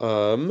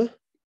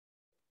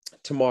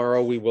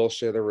 Tomorrow we will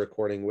share the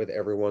recording with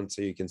everyone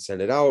so you can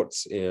send it out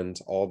and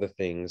all the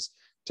things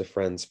to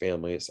friends,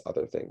 families,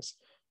 other things.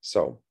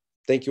 So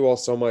thank you all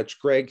so much.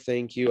 Greg,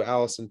 thank you.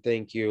 Allison,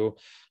 thank you.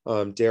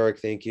 Derek,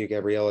 thank you.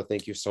 Gabriela,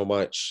 thank you so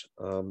much.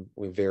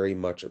 We very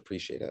much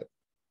appreciate it.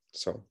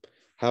 So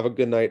have a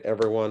good night,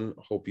 everyone.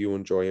 Hope you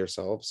enjoy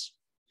yourselves.